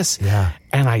about to kiss,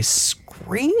 and I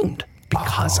screamed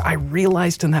because I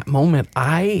realized in that moment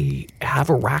I have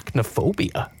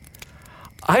arachnophobia.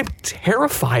 I'm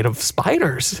terrified of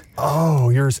spiders. Oh,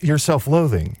 you're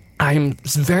self-loathing. I'm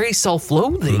very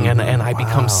self-loathing, and I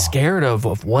become scared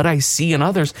of what I see in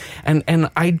others.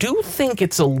 And I do think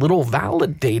it's a little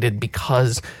validated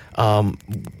because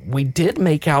we did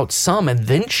make out some, and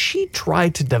then she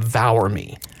tried to devour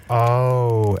me.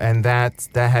 Oh, and that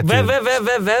had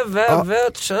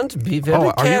to... Shouldn't be very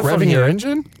careful. Are you revving here. your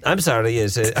engine? I'm sorry,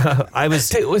 yes. I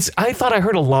thought I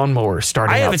heard a lawnmower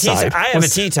starting outside. I have a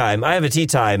tea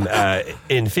time.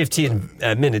 In 15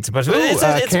 minutes. But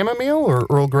it's chamomile or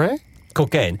Earl Grey?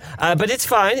 Cocaine, but it's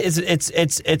fine.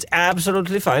 It's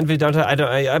absolutely fine.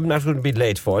 I'm not going to be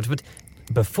late for it. But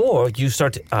before you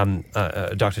start,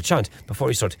 Dr. Chant, before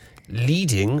you start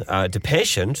leading the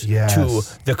patient to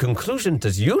the conclusion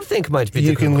that you think might be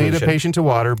the conclusion. You can lead a patient to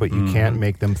water, but you can't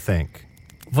make them think.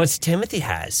 What Timothy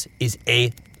has is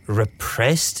a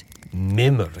repressed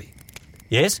memory.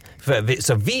 Yes?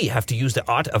 So we have to use the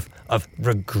art of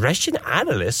regression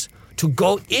analysis to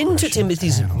go into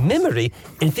Timothy's memory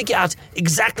and figure out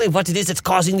exactly what it is that's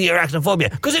causing the arachnophobia.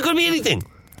 Because it could be anything.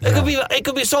 It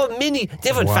could be so many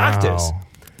different factors.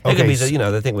 It could be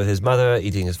the thing with his mother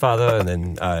eating his father, and then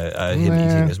him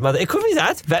eating his mother. It could be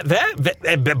that,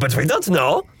 but we don't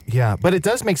know. Yeah, but it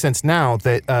does make sense now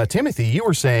that Timothy, you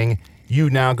were saying you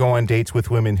now go on dates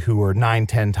with women who are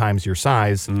 9-10 times your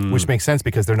size, which makes sense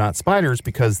because they're not spiders,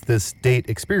 because this date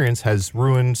experience has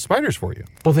ruined spiders for you.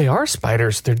 Well, they are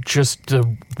spiders. They're just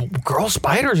girl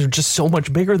spiders are just so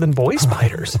much bigger than boy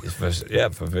spiders.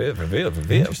 For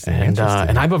real.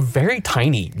 And I'm a very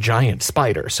tiny giant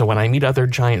spider. So when I meet other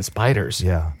giant spiders,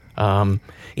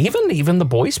 even the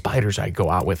boy spiders I go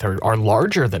out with are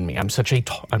larger than me. I'm such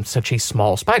a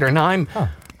small spider. Now I'm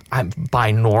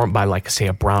by like say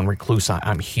a brown recluse.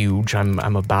 I'm huge. I'm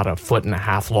about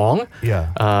 1.5 feet long.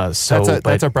 Yeah.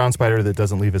 That's a brown spider that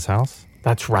doesn't leave his house.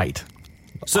 That's right.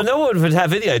 So no one would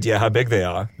have any idea how big they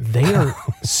are. They are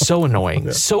so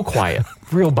annoying, so quiet,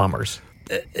 real bummers.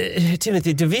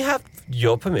 Timothy, do we have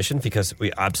your permission? Because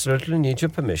we absolutely need your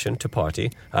permission to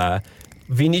party.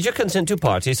 We need your consent to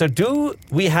party. So do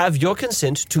we have your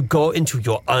consent to go into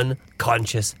your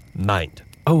unconscious mind?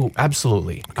 Oh,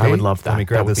 absolutely. Okay. I would love that. Let me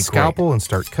grab the scalpel and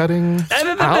start cutting.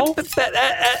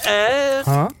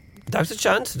 Dr.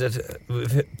 Chant,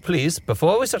 please,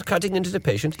 before we start cutting into the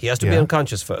patient, he has to be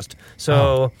unconscious first.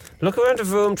 So look around the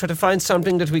room, try to find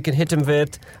something that we can hit him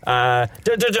with.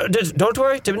 Don't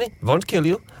worry, Timothy, won't kill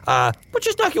you. But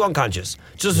just knock you unconscious,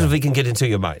 just so we can get into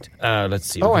your mind. Let's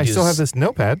see. Oh, I still have this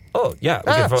notepad. Oh,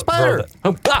 yeah. Spider!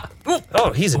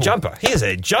 Oh, he's a jumper. He is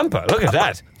a jumper. Look at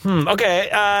that. Okay,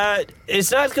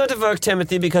 it's not going to work,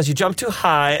 Timothy, because you jumped too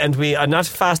high and we are not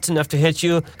fast enough to hit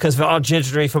you because we're all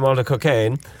jittery from all the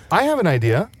cocaine. I have an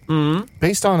idea.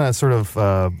 Based on a sort of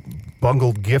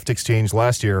bungled gift exchange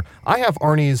last year, I have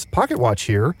Arnie's pocket watch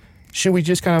here. Should we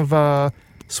just kind of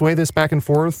sway this back and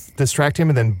forth, distract him,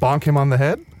 and then bonk him on the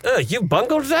head? You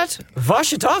bungled that?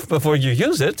 Wash it off before you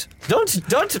use it.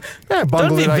 Don't. Yeah,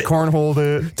 bungled it, I cornholed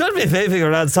it. Don't be waving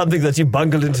around something that you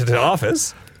bungled into the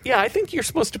office. Yeah, I think you're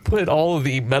supposed to put all of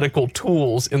the medical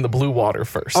tools in the blue water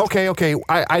first. Okay.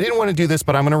 I didn't want to do this,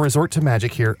 but I'm going to resort to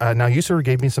magic here. Now, you sort of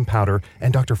gave me some powder,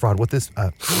 and Dr. Fraud, with this...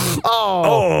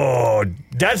 Oh,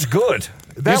 that's good.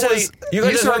 You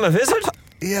got this from a visit?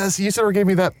 Yes, you sort of gave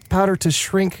me that powder to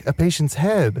shrink a patient's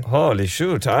head. Holy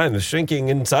shoot, I'm shrinking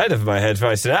inside of my head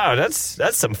right now. That's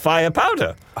some fire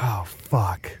powder. Oh,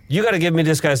 fuck. You got to give me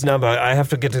this guy's number. I have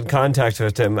to get in contact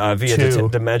with him via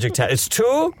the magic tag. It's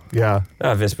 2? Yeah.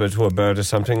 I whispered to a bird or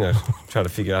something. I try to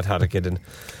figure out how to get in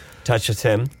touch with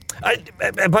him.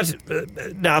 But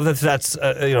now that that's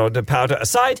the powder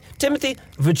aside, Timothy,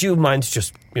 would you mind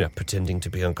just pretending to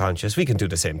be unconscious? We can do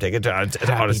the same thing.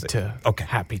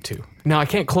 Happy to. Now I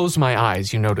can't close my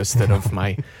eyes. You notice that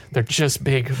they're just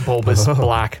big bulbous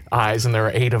black eyes, and there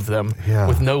are 8 of them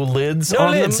with no lids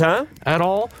on them at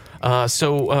all.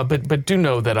 But do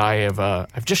know that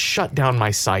I've just shut down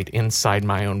my sight inside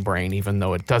my own brain, even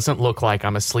though it doesn't look like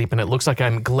I'm asleep, and it looks like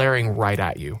I'm glaring right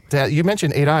at you. Dad, you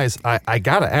mentioned 8 eyes. I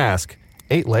gotta ask,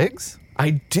 8 legs?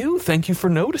 I do. Thank you for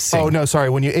noticing. Oh no, sorry.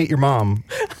 When you ate your mom,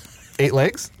 8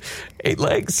 legs? 8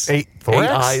 legs. 8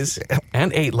 eyes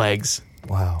and 8 legs.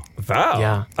 Wow.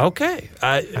 Yeah. Okay.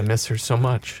 I miss her so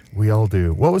much. We all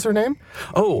do. What was her name?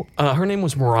 Oh, her name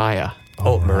was Mariah.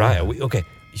 Oh, Mariah. Okay.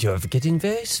 You're getting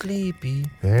very sleepy.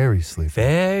 Very sleepy.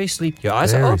 Very sleepy. Your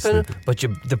eyes are open, sleepy. but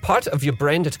the part of your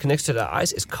brain that connects to the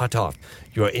eyes is cut off.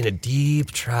 You're in a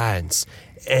deep trance.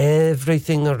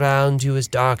 Everything around you is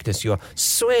darkness. You're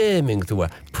swimming through a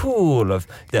pool of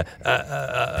the...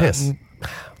 piss.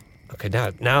 Okay,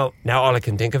 now all I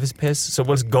can think of is piss, so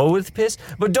let's go with piss.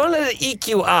 But don't let it eke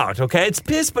you out, okay? It's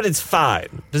piss, but it's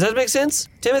fine. Does that make sense,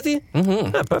 Timothy?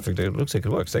 Mm-hmm. Yeah, perfect. It looks like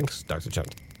it works. Thanks, Dr.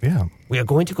 Chunt. Yeah. We are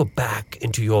going to go back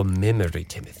into your memory,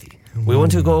 Timothy. We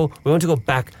want to go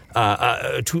back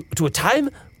to a time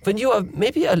when you are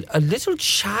maybe a little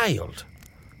child.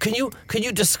 Can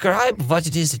you describe what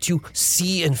it is that you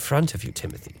see in front of you,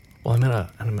 Timothy? Well,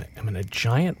 I'm in a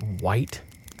giant white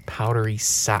powdery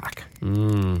sack.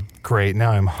 Great.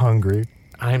 Now I'm hungry.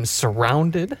 I'm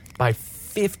surrounded by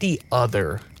 50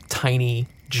 other tiny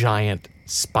giant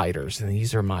spiders, and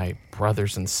these are my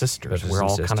brothers and sisters. We're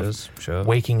all kind of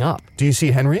waking up. Do you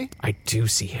see Henry? I do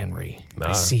see Henry.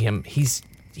 I see him. He's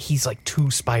like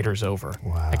 2 spiders over.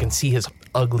 Wow. I can see his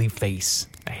ugly face.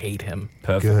 I hate him.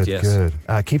 Perfect. Good.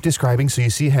 Keep describing. So you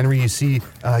see Henry. You see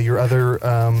your other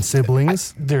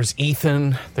siblings. There's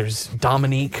Ethan. There's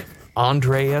Dominique.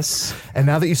 Andreas. And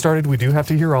now that you started, we do have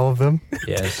to hear all of them.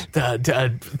 Yes.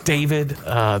 David.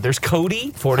 There's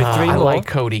Cody. 43 I more. like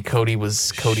Cody. Cody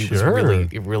was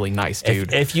really nice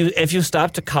dude. If you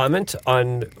stop to comment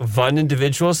on one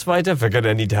individual spider, we're going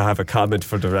to need to have a comment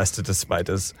for the rest of the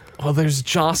spiders. Well, there's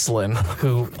Jocelyn,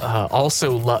 who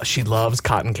also she loves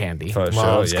cotton candy. For sure,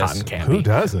 loves yes. cotton candy. Who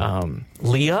doesn't?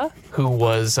 Leah, who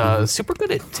was super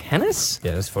good at tennis.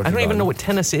 Yes, I don't even know what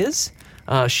tennis is.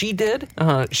 She did.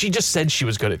 She just said she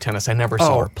was good at tennis. I never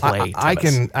saw her play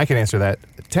tennis. I can answer that.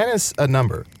 Tennis, a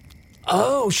number.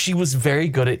 Oh, she was very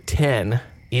good at 10.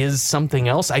 Is something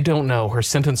else? I don't know. Her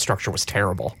sentence structure was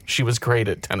terrible. She was great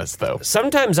at tennis, though.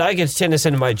 Sometimes I get tennis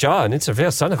in my jaw, and it's a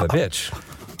real son of a bitch.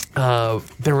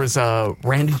 There was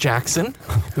Randy Jackson,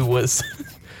 who was...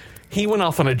 he went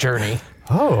off on a journey.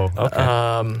 Oh.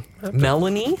 Okay.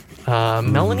 Melanie.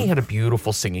 Melanie had a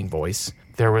beautiful singing voice.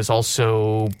 There was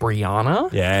also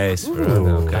Brianna. Yes.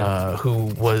 Okay. Who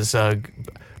was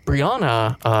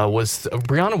Brianna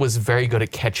was very good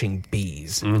at catching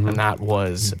bees, and that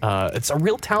was it's a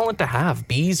real talent to have.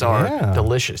 Bees are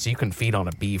delicious. You can feed on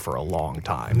a bee for a long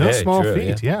time. No Yeah, small true,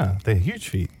 feet. Yeah, they're huge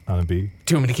feet on a bee.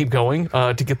 Do you want me to keep going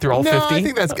to get through all 50? I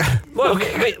think that's... Well,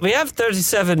 we have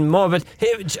 37 more, but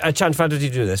here, Chant, why don't you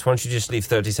do this? Why don't you just leave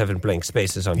 37 blank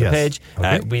spaces on the Yes. page?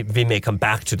 Okay. We may come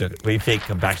back to the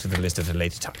list at a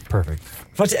later time. Perfect.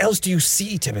 What else do you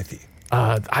see, Timothy?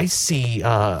 I see.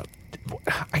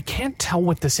 I can't tell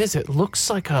what this is. It looks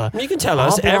like a. You can tell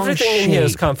us. oblong Everything in here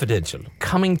is shape confidential.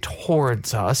 coming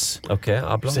towards us. Okay,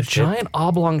 oblong It's a shape. giant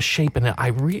oblong shape, and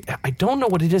I don't know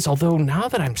what it is. Although now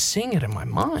that I'm seeing it in my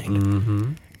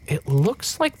mind, it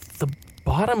looks like the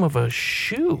bottom of a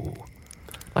shoe,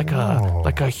 like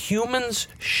a human's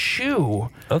shoe.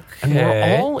 Okay. And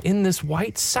we're all in this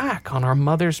white sack on our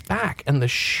mother's back, and the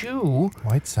shoe.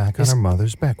 White sack on our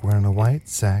mother's back. We're in a white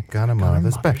sack on our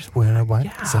mother's back. We're in a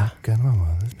white sack on our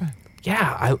mother's back.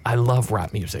 Yeah, I love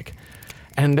rap music.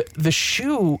 And the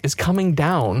shoe is coming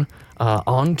down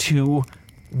onto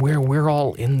where we're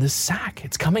all in this sack.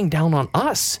 It's coming down on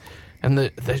us. And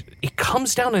it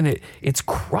comes down and it's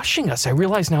crushing us. I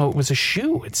realize now it was a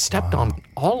shoe. It stepped on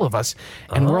all of us.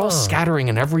 And we're all scattering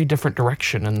in every different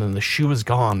direction. And then the shoe is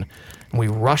gone. And we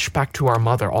rush back to our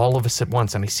mother, all of us at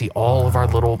once. And I see all of our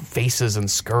little faces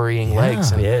and scurrying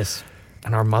legs. And, Yes.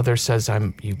 and our mother says,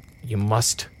 you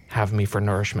must have me for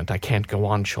nourishment. I can't go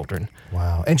on, children.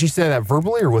 Wow. And she said that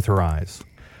verbally or with her eyes?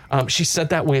 She said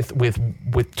that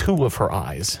with two of her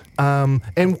eyes.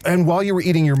 And while you were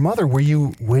eating your mother, were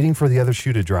you waiting for the other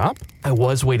shoe to drop? I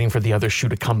was waiting for the other shoe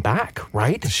to come back,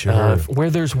 right? Sure. Where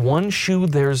there's one shoe,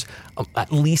 there's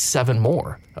at least 7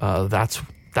 more.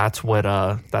 That's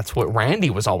what Randy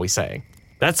was always saying.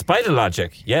 That's spider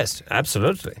logic. Yes,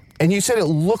 absolutely. And you said it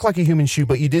looked like a human shoe,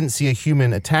 but you didn't see a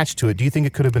human attached to it. Do you think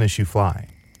it could have been a shoe fly?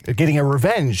 Getting a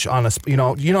revenge on us, you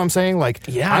know what I'm saying? Like,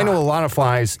 Yeah. I know a lot of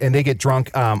flies, and they get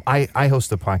drunk. I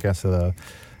host a podcast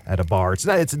at a bar.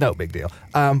 It's no big deal.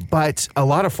 But a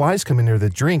lot of flies come in there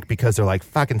that drink because they're like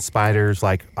fucking spiders.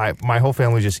 Like, my whole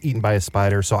family was just eaten by a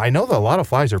spider. So I know that a lot of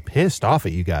flies are pissed off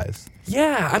at you guys.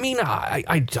 Yeah, I mean, I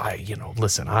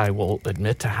listen. I will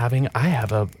admit to I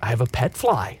have a pet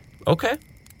fly. Okay.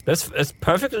 That's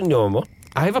perfectly normal.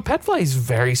 I have a pet fly. He's a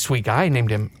very sweet guy. I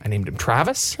named him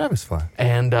Travis. Travis fly.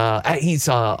 And he's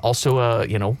also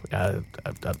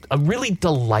a really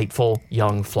delightful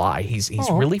young fly. He's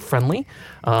really friendly.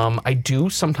 I do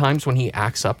sometimes, when he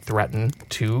acts up, threaten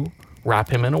to wrap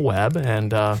him in a web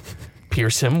and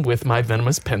pierce him with my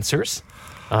venomous pincers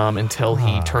until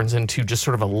he turns into just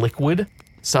sort of a liquid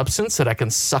substance that I can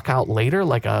suck out later,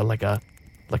 like a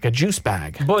juice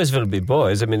bag. Boys will be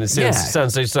boys. I mean, it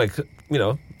sounds like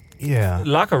Yeah.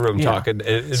 locker room Yeah. talk,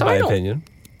 in So my I don't- opinion.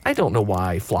 I don't know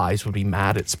why flies would be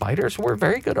mad at spiders. We're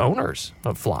very good owners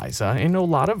of flies. I know a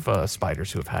lot of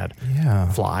spiders who have had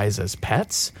flies as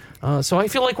pets. So I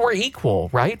feel like we're equal,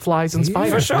 right? Flies and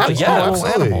spiders. For sure. We're just Yeah, little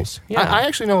absolutely. animals. Yeah. I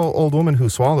actually know an old woman who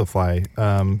swallowed a fly.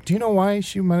 Do you know why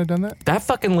she might have done that? That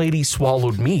fucking lady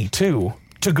swallowed me, too,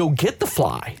 to go get the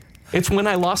fly. It's when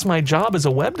I lost my job as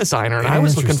a web designer and I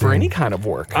was looking for Interesting. any kind of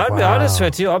work. I'll be honest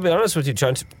with you,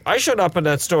 Chunt. I showed up in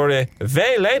that story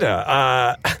way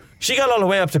later. She got all the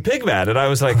way up to Pigman, and I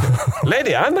was like,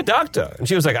 "Lady, I'm a doctor," and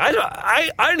she was like,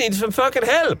 "I need some fucking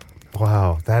help."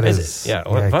 Wow, that is... Yeah.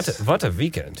 yikes. What a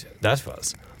weekend that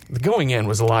was. The going in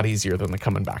was a lot easier than the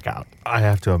coming back out. I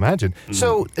have to imagine.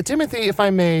 So, Timothy, if I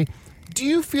may, do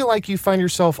you feel like you find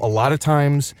yourself a lot of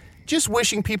times just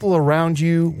wishing people around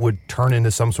you would turn into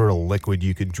some sort of liquid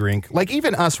you could drink? Like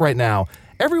even us right now,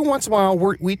 every once in a while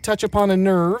we touch upon a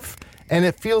nerve, and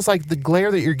it feels like the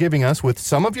glare that you're giving us with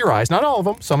some of your eyes, not all of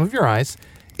them, some of your eyes,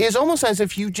 is almost as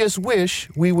if you just wish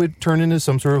we would turn into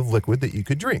some sort of liquid that you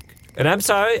could drink. And I'm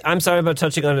sorry about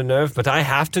touching on a nerve, but I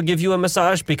have to give you a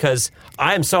massage because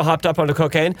I am so hopped up on the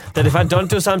cocaine that if I don't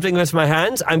do something with my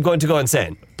hands, I'm going to go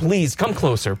insane. Please, come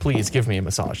closer. Please give me a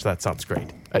massage. That sounds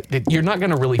great. You're not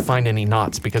going to really find any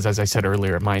knots because, as I said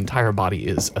earlier, my entire body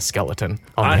is a skeleton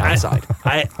on the outside.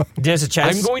 There's a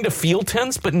chance. I'm going to feel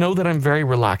tense, but know that I'm very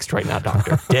relaxed right now,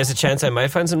 Doctor. There's a chance I might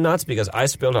find some nuts because I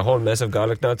spilled a whole mess of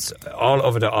garlic nuts all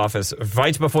over the office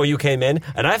right before you came in,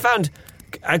 and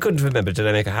I couldn't remember, did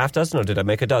I make a half dozen or did I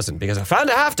make a dozen? Because I found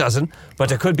a half dozen, but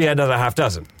there could be another half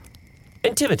dozen.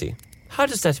 And Timothy, how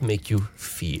does that make you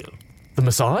feel? The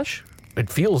massage? It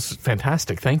feels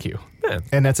fantastic, thank you. Yeah.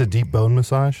 And that's a deep bone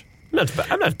massage?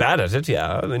 I'm not bad at it,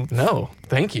 yeah. I mean, no,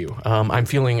 thank you. I'm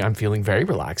feeling very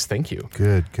relaxed, thank you.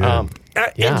 Good. Yeah.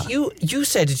 And you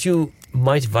said that you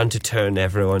might want to turn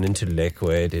everyone into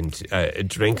liquid and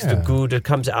drink the goo that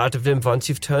comes out of them once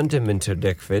you've turned them into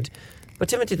liquid. But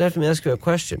Timothy, let me ask you a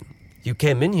question. You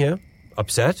came in here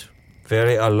upset,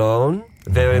 very alone,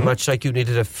 very much like you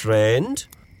needed a friend.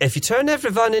 If you turn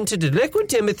everyone into the liquid,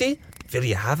 Timothy, will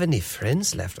you have any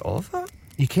friends left over?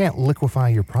 You can't liquefy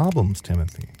your problems,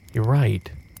 Timothy. You're right.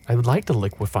 I would like to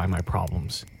liquefy my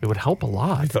problems. It would help a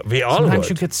lot. We all Sometimes would.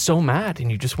 you get so mad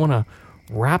and you just want to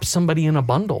wrap somebody in a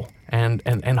bundle and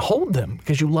hold them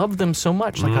because you love them so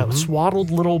much, like a swaddled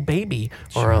little baby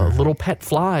or a little pet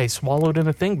fly swallowed in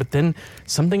a thing. But then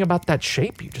something about that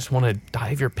shape, you just want to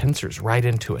dive your pincers right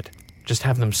into it. Just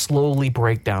have them slowly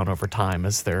break down over time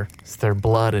as their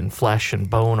blood and flesh and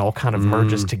bone all kind of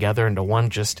merges together into one,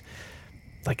 just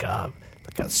like a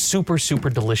super, super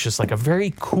delicious, like a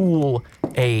very cool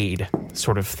aid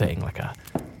sort of thing, like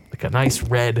a nice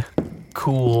red,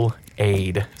 cool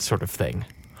aid sort of thing.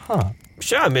 Huh.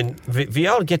 Sure, I mean, we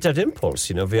all get that impulse,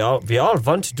 you know. We all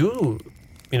want to do,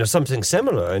 something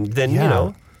similar, and then,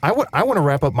 I want to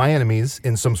wrap up my enemies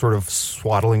in some sort of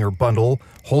swaddling or bundle,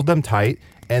 hold them tight,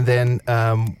 and then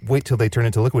wait till they turn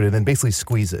into liquid, and then basically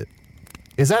squeeze it.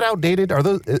 Is that outdated?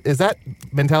 Is that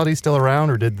mentality still around,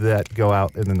 or did that go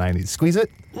out in the 90s? Squeeze it?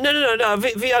 No.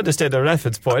 We understand the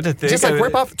reference point, I think. Just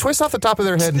like twist off the top of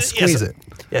their head and squeeze it.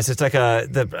 Yes, it's like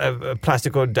the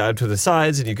plastic going down to the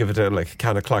sides, and you give it a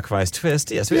counterclockwise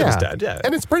twist. Yes, we understand. Yeah,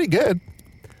 and it's pretty good.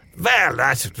 Well,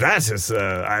 that is.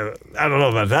 I don't know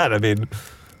about that. I mean,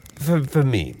 for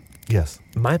me, yes,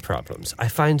 my problems. I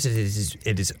find that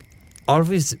it is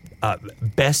always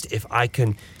best if I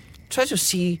can try to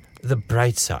see the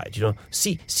bright side,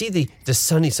 see the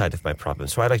sunny side of my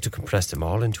problems. So I like to compress them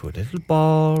all into a little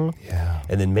ball,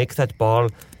 and then make that ball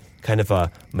kind of a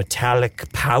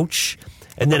metallic pouch.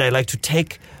 And then I like to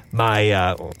take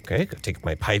my take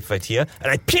my pipe right here,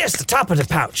 and I pierce the top of the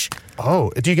pouch.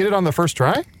 Oh, do you get it on the first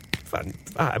try?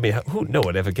 I mean, no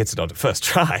one ever gets it on the first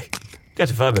try. Got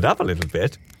to firm it up a little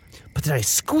bit. But then I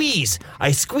squeeze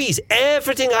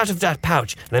everything out of that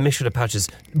pouch, and I make sure the pouch is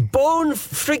bone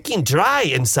freaking dry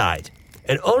inside.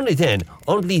 And only then,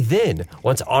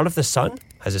 once all of the sun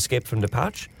has escaped from the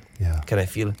pouch, can I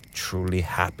feel truly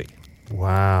happy.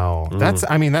 Wow.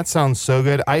 That sounds so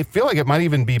good. I feel like it might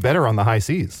even be better on the high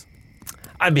seas.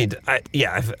 I mean, I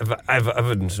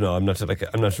wouldn't know. I'm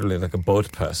not really like a boat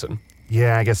person.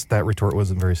 Yeah, I guess that retort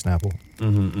wasn't very snappable.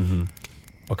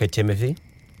 Okay, Timothy,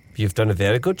 you've done a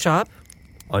very good job.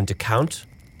 On the count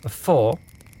of 4,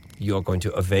 you're going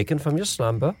to awaken from your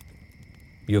slumber.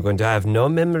 You're going to have no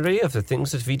memory of the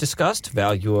things that we discussed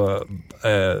while you were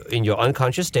in your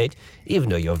unconscious state, even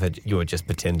though you were just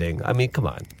pretending. I mean, come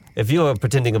on. If you were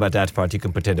pretending about that part, you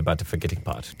can pretend about the forgetting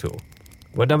part, too.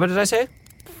 What number did I say?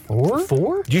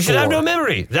 4? You should have no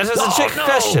memory. That is a trick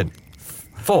question.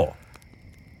 4.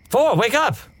 4, wake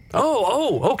up.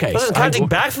 Oh, okay. I wasn't counting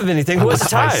back from anything. Who was the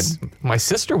time? My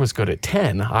sister was good at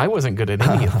 10. I wasn't good at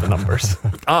any of the numbers.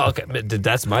 Oh, okay.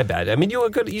 That's my bad. I mean, you were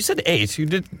good. You said 8. You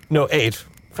did know 8.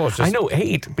 4 just... I know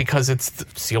 8 because it's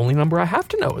the only number I have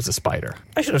to know as a spider.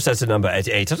 I should have set the number at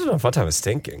 8. I don't know what I was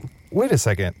thinking. Wait a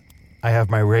second. I have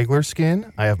my regular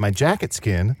skin, I have my jacket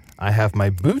skin, I have my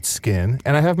boots skin,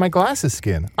 and I have my glasses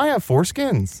skin. I have 4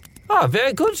 skins. Oh,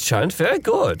 very good, Chunt. Very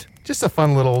good. Just a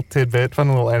fun little tidbit, fun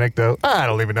little anecdote. I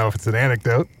don't even know if it's an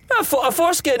anecdote. A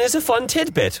foreskin is a fun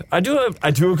tidbit. I do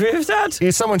agree with that.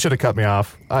 Yeah, someone should have cut me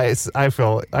off. I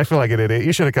feel like an idiot.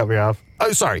 You should have cut me off.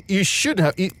 Oh, sorry. You shouldn't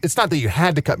have. It's not that you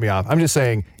had to cut me off. I'm just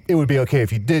saying it would be okay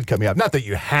if you did cut me off. Not that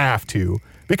you have to,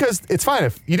 because it's fine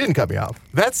if you didn't cut me off.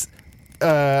 That's.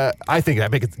 I think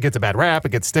that gets a bad rap. It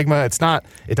gets stigma.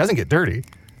 It doesn't get dirty.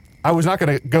 I was not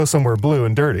going to go somewhere blue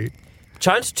and dirty.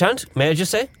 Chunt, may I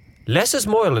just say? Less is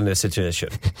more in this situation.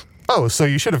 Oh, so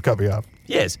you should have cut me off.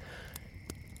 Yes.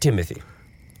 Timothy,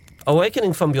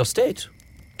 awakening from your state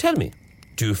tell me,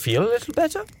 do you feel a little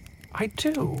better? I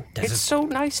do. It's so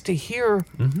nice to hear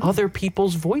other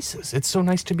people's voices. It's so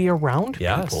nice to be around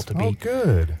people,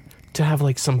 good. to have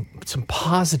like some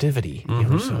positivity, you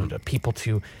know, so to people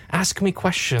to ask me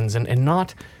questions and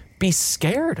not be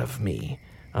scared of me.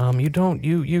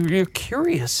 You're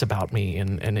curious about me,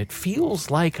 and it feels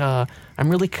like I'm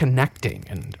really connecting,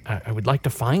 and I would like to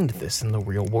find this in the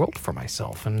real world for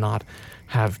myself and not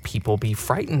have people be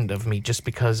frightened of me just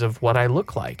because of what I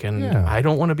look like. And I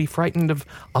don't want to be frightened of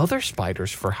other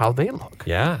spiders for how they look.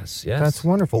 Yes. That's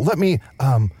wonderful. Let me,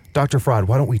 Dr. Fraud,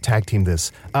 why don't we tag team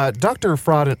this? Dr.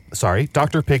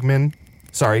 Pigman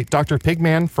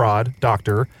Fraud,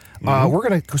 Doctor. We're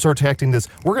going to start tag team this.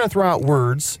 We're going to throw out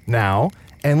words now,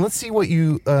 and let's see what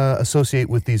you associate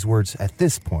with these words at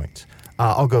this point.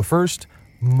 I'll go first.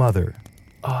 Mother.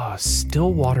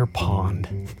 Stillwater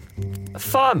Pond.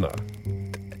 Farmer.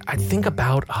 I think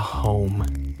about a home.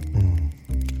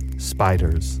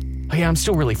 Spiders. Oh, yeah, I'm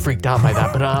still really freaked out by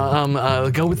that,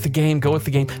 but go with the game.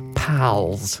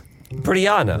 Pals.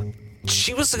 Brianna.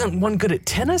 She was the one good at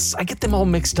tennis? I get them all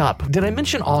mixed up. Did I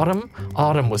mention Autumn?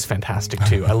 Autumn was fantastic,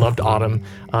 too. I loved Autumn.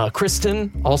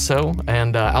 Kristen, also,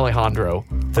 and Alejandro.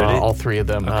 All three of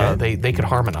them. Okay. They could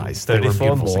harmonize.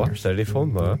 34 more. Singers. 34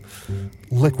 more.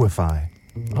 Liquefy.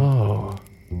 Oh,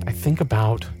 I think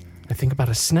about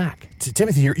a snack.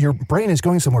 Timothy, your brain is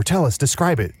going somewhere. Tell us.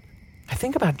 Describe it. I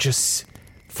think about just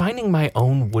finding my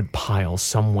own wood pile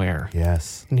somewhere.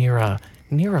 Yes. Near a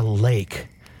lake.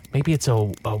 Maybe it's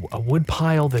a wood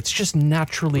pile that's just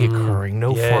naturally occurring.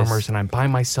 No farmers, and I'm by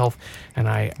myself, and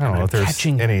I don't know if there's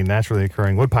catching any naturally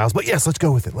occurring wood piles, but yes, let's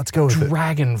go with it.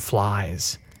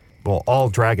 Dragonflies. Well, all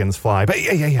dragons fly, but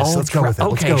yes, let's go with it.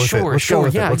 Okay, sure. Let's go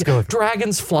with it.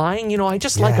 Dragons flying, I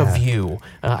just like a view.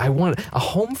 I want a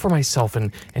home for myself,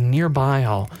 and nearby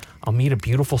I'll meet a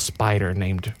beautiful spider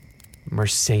named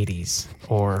Mercedes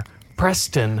or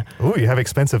Preston. Ooh, you have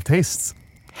expensive tastes.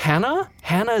 Hannah?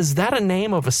 Hannah, is that a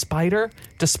name of a spider?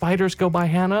 Do spiders go by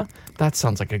Hannah? That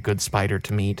sounds like a good spider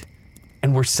to meet.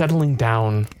 And we're settling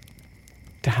down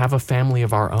to have a family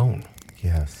of our own.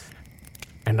 Yes.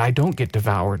 And I don't get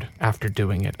devoured after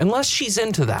doing it, unless she's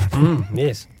into that.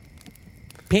 Yes.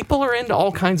 People are into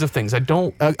all kinds of things. I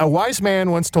don't... A wise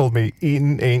man once told me,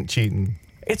 eating ain't cheating.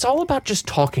 It's all about just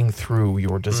talking through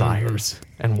your desires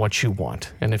and what you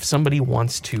want. And if somebody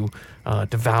wants to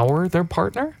devour their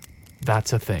partner,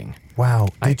 that's a thing. Wow.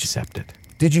 I accept it.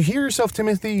 Did you hear yourself,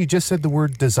 Timothy? You just said the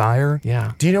word desire.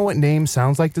 Yeah. Do you know what name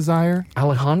sounds like desire?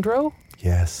 Alejandro?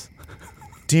 Yes.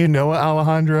 Do you know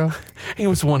Alejandro? He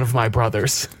was one of my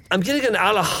brothers. I'm getting an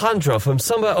Alejandro from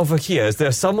somewhere over here. Is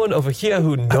there someone over here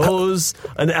who knows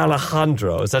an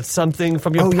Alejandro? Is that something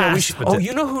from your past? Yeah,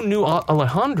 you know who knew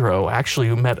Alejandro, actually,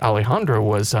 who met Alejandro,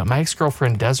 was my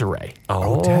ex-girlfriend, Desiree.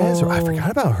 Oh, Desiree. I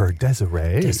forgot about her,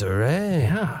 Desiree. Desiree.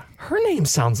 Yeah. Her name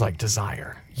sounds like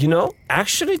desire. You know,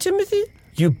 actually, Timothy,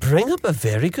 you bring up a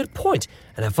very good point.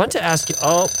 And I want to ask you...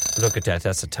 Oh, look at that.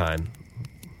 That's the time.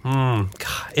 God,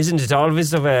 isn't it always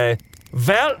the way?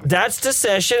 Well, that's the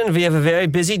session. We have a very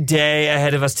busy day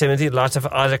ahead of us, Timothy. Lots of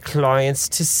other clients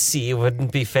to see.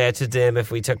 Wouldn't be fair to them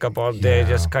if we took up all day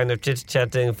just kind of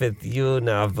chit-chatting with you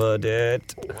now, would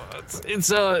it?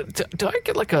 Do I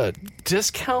get like a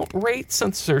discount rate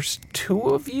since there's two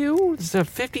of you? Is it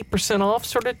a 50% off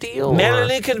sort of deal?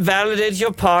 Melanie can validate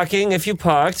your parking if you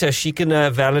parked, so she can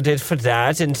validate for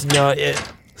that. And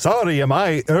Sorry, am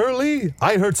I early?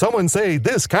 I heard someone say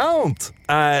discount.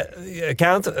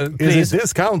 Count, please. Is it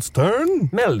discount's turn?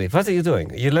 Melanie, what are you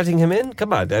doing? Are you letting him in?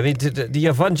 Come on. I mean, you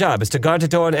have one job, is to guard the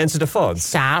door and answer the phone.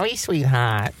 Sorry,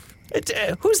 sweetheart.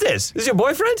 Who's this? Is your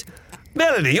boyfriend?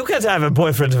 Melanie, you can't have a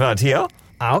boyfriend around here.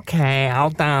 Okay,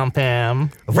 I'll dump him.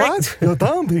 What? You're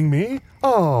dumping me?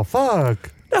 Oh,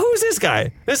 fuck. Now, who's this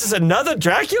guy? This is another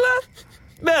Dracula?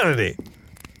 Melanie.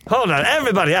 Hold on,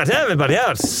 everybody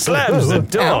out. Slams the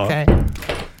door. Okay.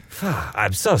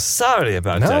 I'm so sorry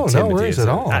about that, Timothy. No worries at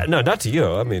all. No, not to you.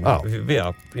 I mean, we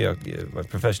are, my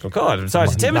professional call. I'm sorry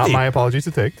to Timothy. Not my apologies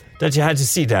to take. That you had to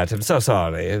see that. I'm so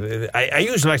sorry. I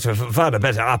usually like to find a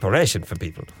better operation for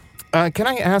people. Can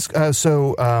I ask,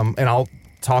 and I'll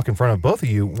talk in front of both of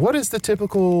you, what is the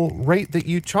typical rate that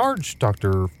you charge,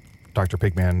 Dr.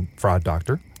 Pigman Fraud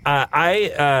Doctor?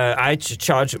 I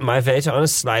charge my rate on a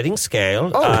sliding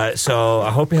scale. So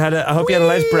I hope you had a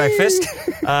nice breakfast.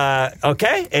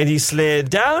 Okay, and he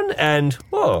slid down and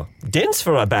dense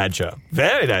for a badger.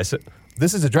 Very nice.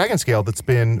 This is a dragon scale that's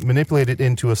been manipulated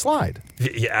into a slide.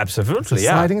 Yeah, absolutely. It's a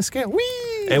sliding scale.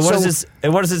 Whee! And what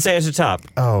does it say at the top?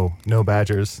 Oh, no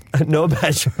badgers. No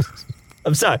badgers.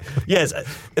 I'm sorry. Yes,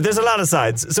 there's a lot of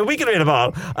signs, so we can read them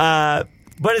all.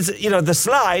 But it's, the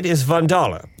slide is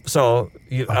 $1. So,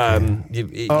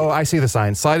 I see the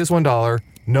sign. Slide is $1.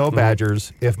 No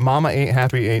badgers. If mama ain't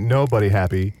happy, ain't nobody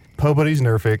happy. Pobody's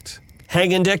nerfect.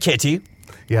 Hanging their kitty.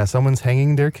 Yeah, someone's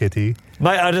hanging their kitty.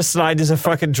 My other slide is a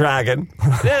fucking dragon.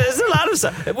 There's a lot of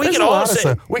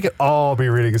stuff. We could all be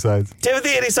reading signs.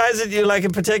 Timothy, any signs that you like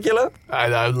in particular?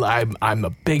 I'm a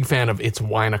big fan of It's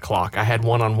Wine O'Clock. I had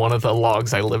one on one of the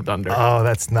logs I lived under. Oh,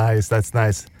 that's nice. That's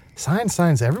nice.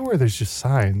 Signs. Everywhere there's just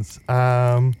signs.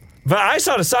 But I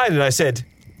saw the sign and I said,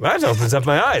 well, that opens up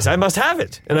my eyes. I must have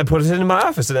it. And I put it in my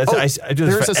office. And I do this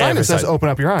there's for a sign every that says sign. open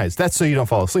up your eyes. That's so you don't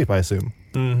fall asleep, I assume.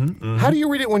 Mm-hmm. How do you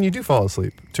read it when you do fall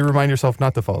asleep? To remind yourself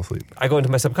not to fall asleep? I go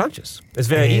into my subconscious. It's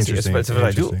very easy. It's what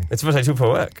I do. It's what I do for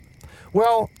work.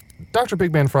 Well, Dr.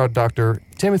 Big Man Fraud Doctor,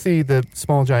 Timothy the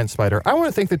Small Giant Spider, I want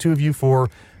to thank the two of you for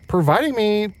providing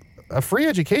me a free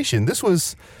education. This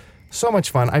was so much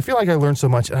fun. I feel like I learned so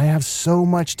much, and I have so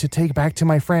much to take back to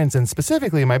my friends, and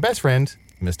specifically my best friend,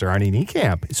 Mr. Arnie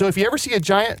Niekamp. So if you ever see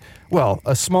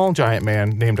a small giant man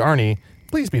named Arnie,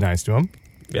 please be nice to him.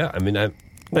 Yeah, I mean, I'm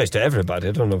nice to everybody.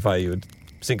 I don't know why you would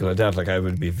single it out like I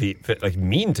would be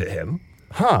mean to him.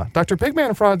 Huh. Dr.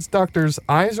 Pigman Fraud's doctor's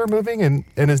eyes are moving and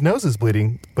his nose is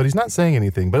bleeding, but he's not saying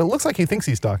anything. But it looks like he thinks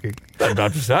he's talking.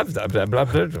 Let's get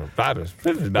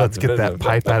that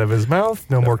pipe out of his mouth.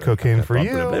 No more cocaine for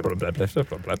you.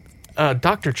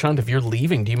 Dr. Chunt, if you're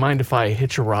leaving, do you mind if I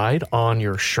hitch a ride on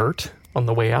your shirt on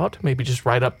the way out? Maybe just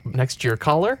right up next to your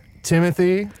collar?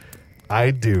 Timothy,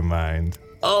 I do mind.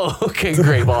 Oh, okay,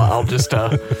 great. Well, I'll just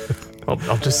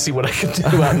I'll just see what I can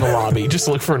do out in the lobby. Just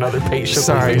look for another patient.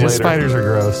 Sorry, just spiders are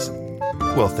gross.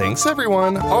 Well, thanks,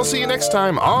 everyone. I'll see you next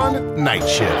time on Night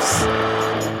Shifts.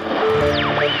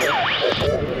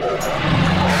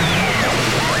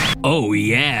 Oh,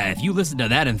 yeah. If you listened to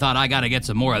that and thought I gotta get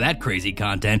some more of that crazy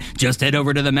content, just head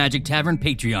over to the Magic Tavern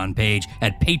Patreon page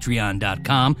at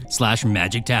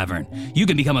patreon.com/Magic Tavern. You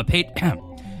can become a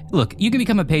Look, you can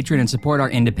become a patron and support our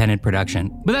independent production.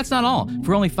 But that's not all.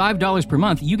 For only $5 per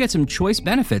month, you get some choice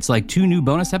benefits like 2 new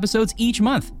bonus episodes each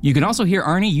month. You can also hear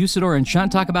Arnie, Usador, and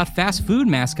Chunt talk about fast food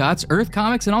mascots, Earth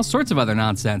comics, and all sorts of other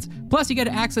nonsense. Plus, you get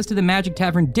access to the Magic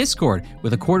Tavern Discord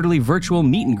with a quarterly virtual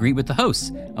meet and greet with the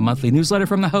hosts, a monthly newsletter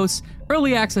from the hosts,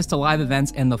 early access to live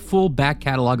events, and the full back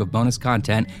catalog of bonus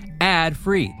content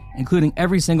ad-free, including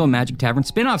every single Magic Tavern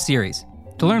spin-off series.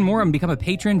 To learn more and become a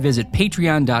patron, visit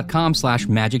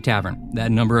patreon.com/Magic Tavern.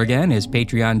 That number again is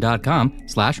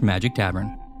patreon.com/Magic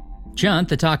Tavern. Chunt,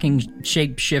 the talking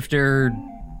shapeshifter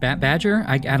badger,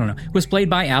 I don't know, was played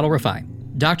by Adal Rafai.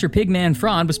 Dr. Pigman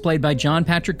Fraud was played by John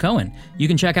Patrick Cohen. You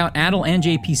can check out Adal and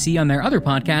JPC on their other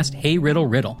podcast, Hey Riddle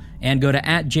Riddle, and go to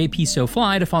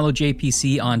 @JPSoFly to follow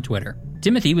JPC on Twitter.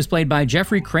 Timothy was played by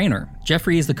Jeffrey Craner.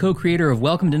 Jeffrey is the co-creator of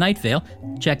Welcome to Night Vale.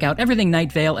 Check out everything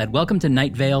Night Vale at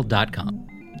welcometonightvale.com.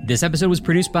 This episode was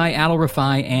produced by Adal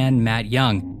Rafai and Matt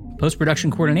Young. Post-production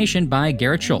coordination by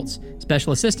Garrett Schultz.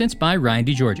 Special assistance by Ryan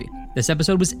DiGiorgi. This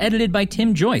episode was edited by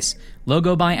Tim Joyce.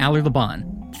 Logo by Aller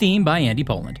Laban. Theme by Andy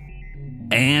Poland.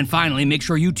 And finally, make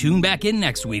sure you tune back in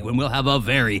next week when we'll have a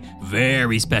very,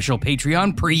 very special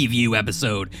Patreon preview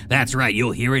episode. That's right,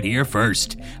 you'll hear it here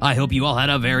first. I hope you all had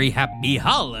a very happy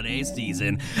holiday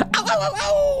season. Ow, ow,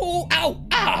 ow, ow,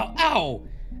 ow, ow,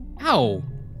 ow.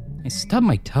 I stubbed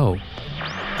my toe.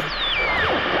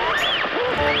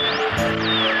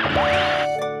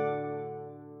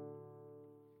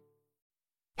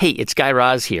 Hey, it's Guy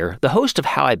Raz here, the host of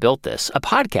How I Built This, a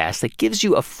podcast that gives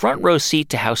you a front row seat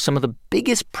to how some of the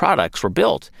biggest products were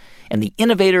built and the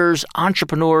innovators,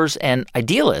 entrepreneurs, and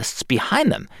idealists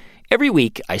behind them. Every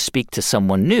week, I speak to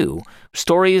someone new.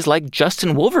 Stories like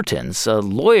Justin Wolverton's, a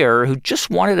lawyer who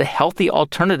just wanted a healthy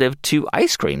alternative to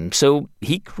ice cream, so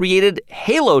he created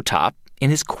Halo Top in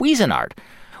his Cuisinart.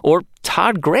 Or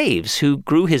Todd Graves, who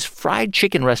grew his fried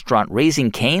chicken restaurant Raising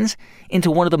Cane's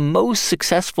into one of the most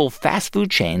successful fast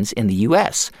food chains in the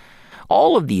U.S.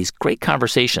 All of these great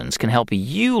conversations can help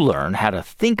you learn how to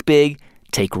think big,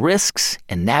 take risks,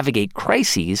 and navigate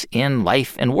crises in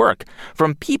life and work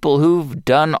from people who've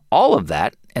done all of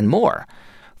that and more.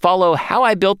 Follow How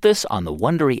I Built This on the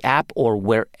Wondery app or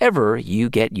wherever you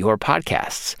get your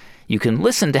podcasts. You can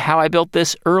listen to How I Built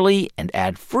This early and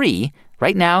ad-free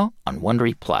right now on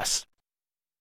Wondery Plus.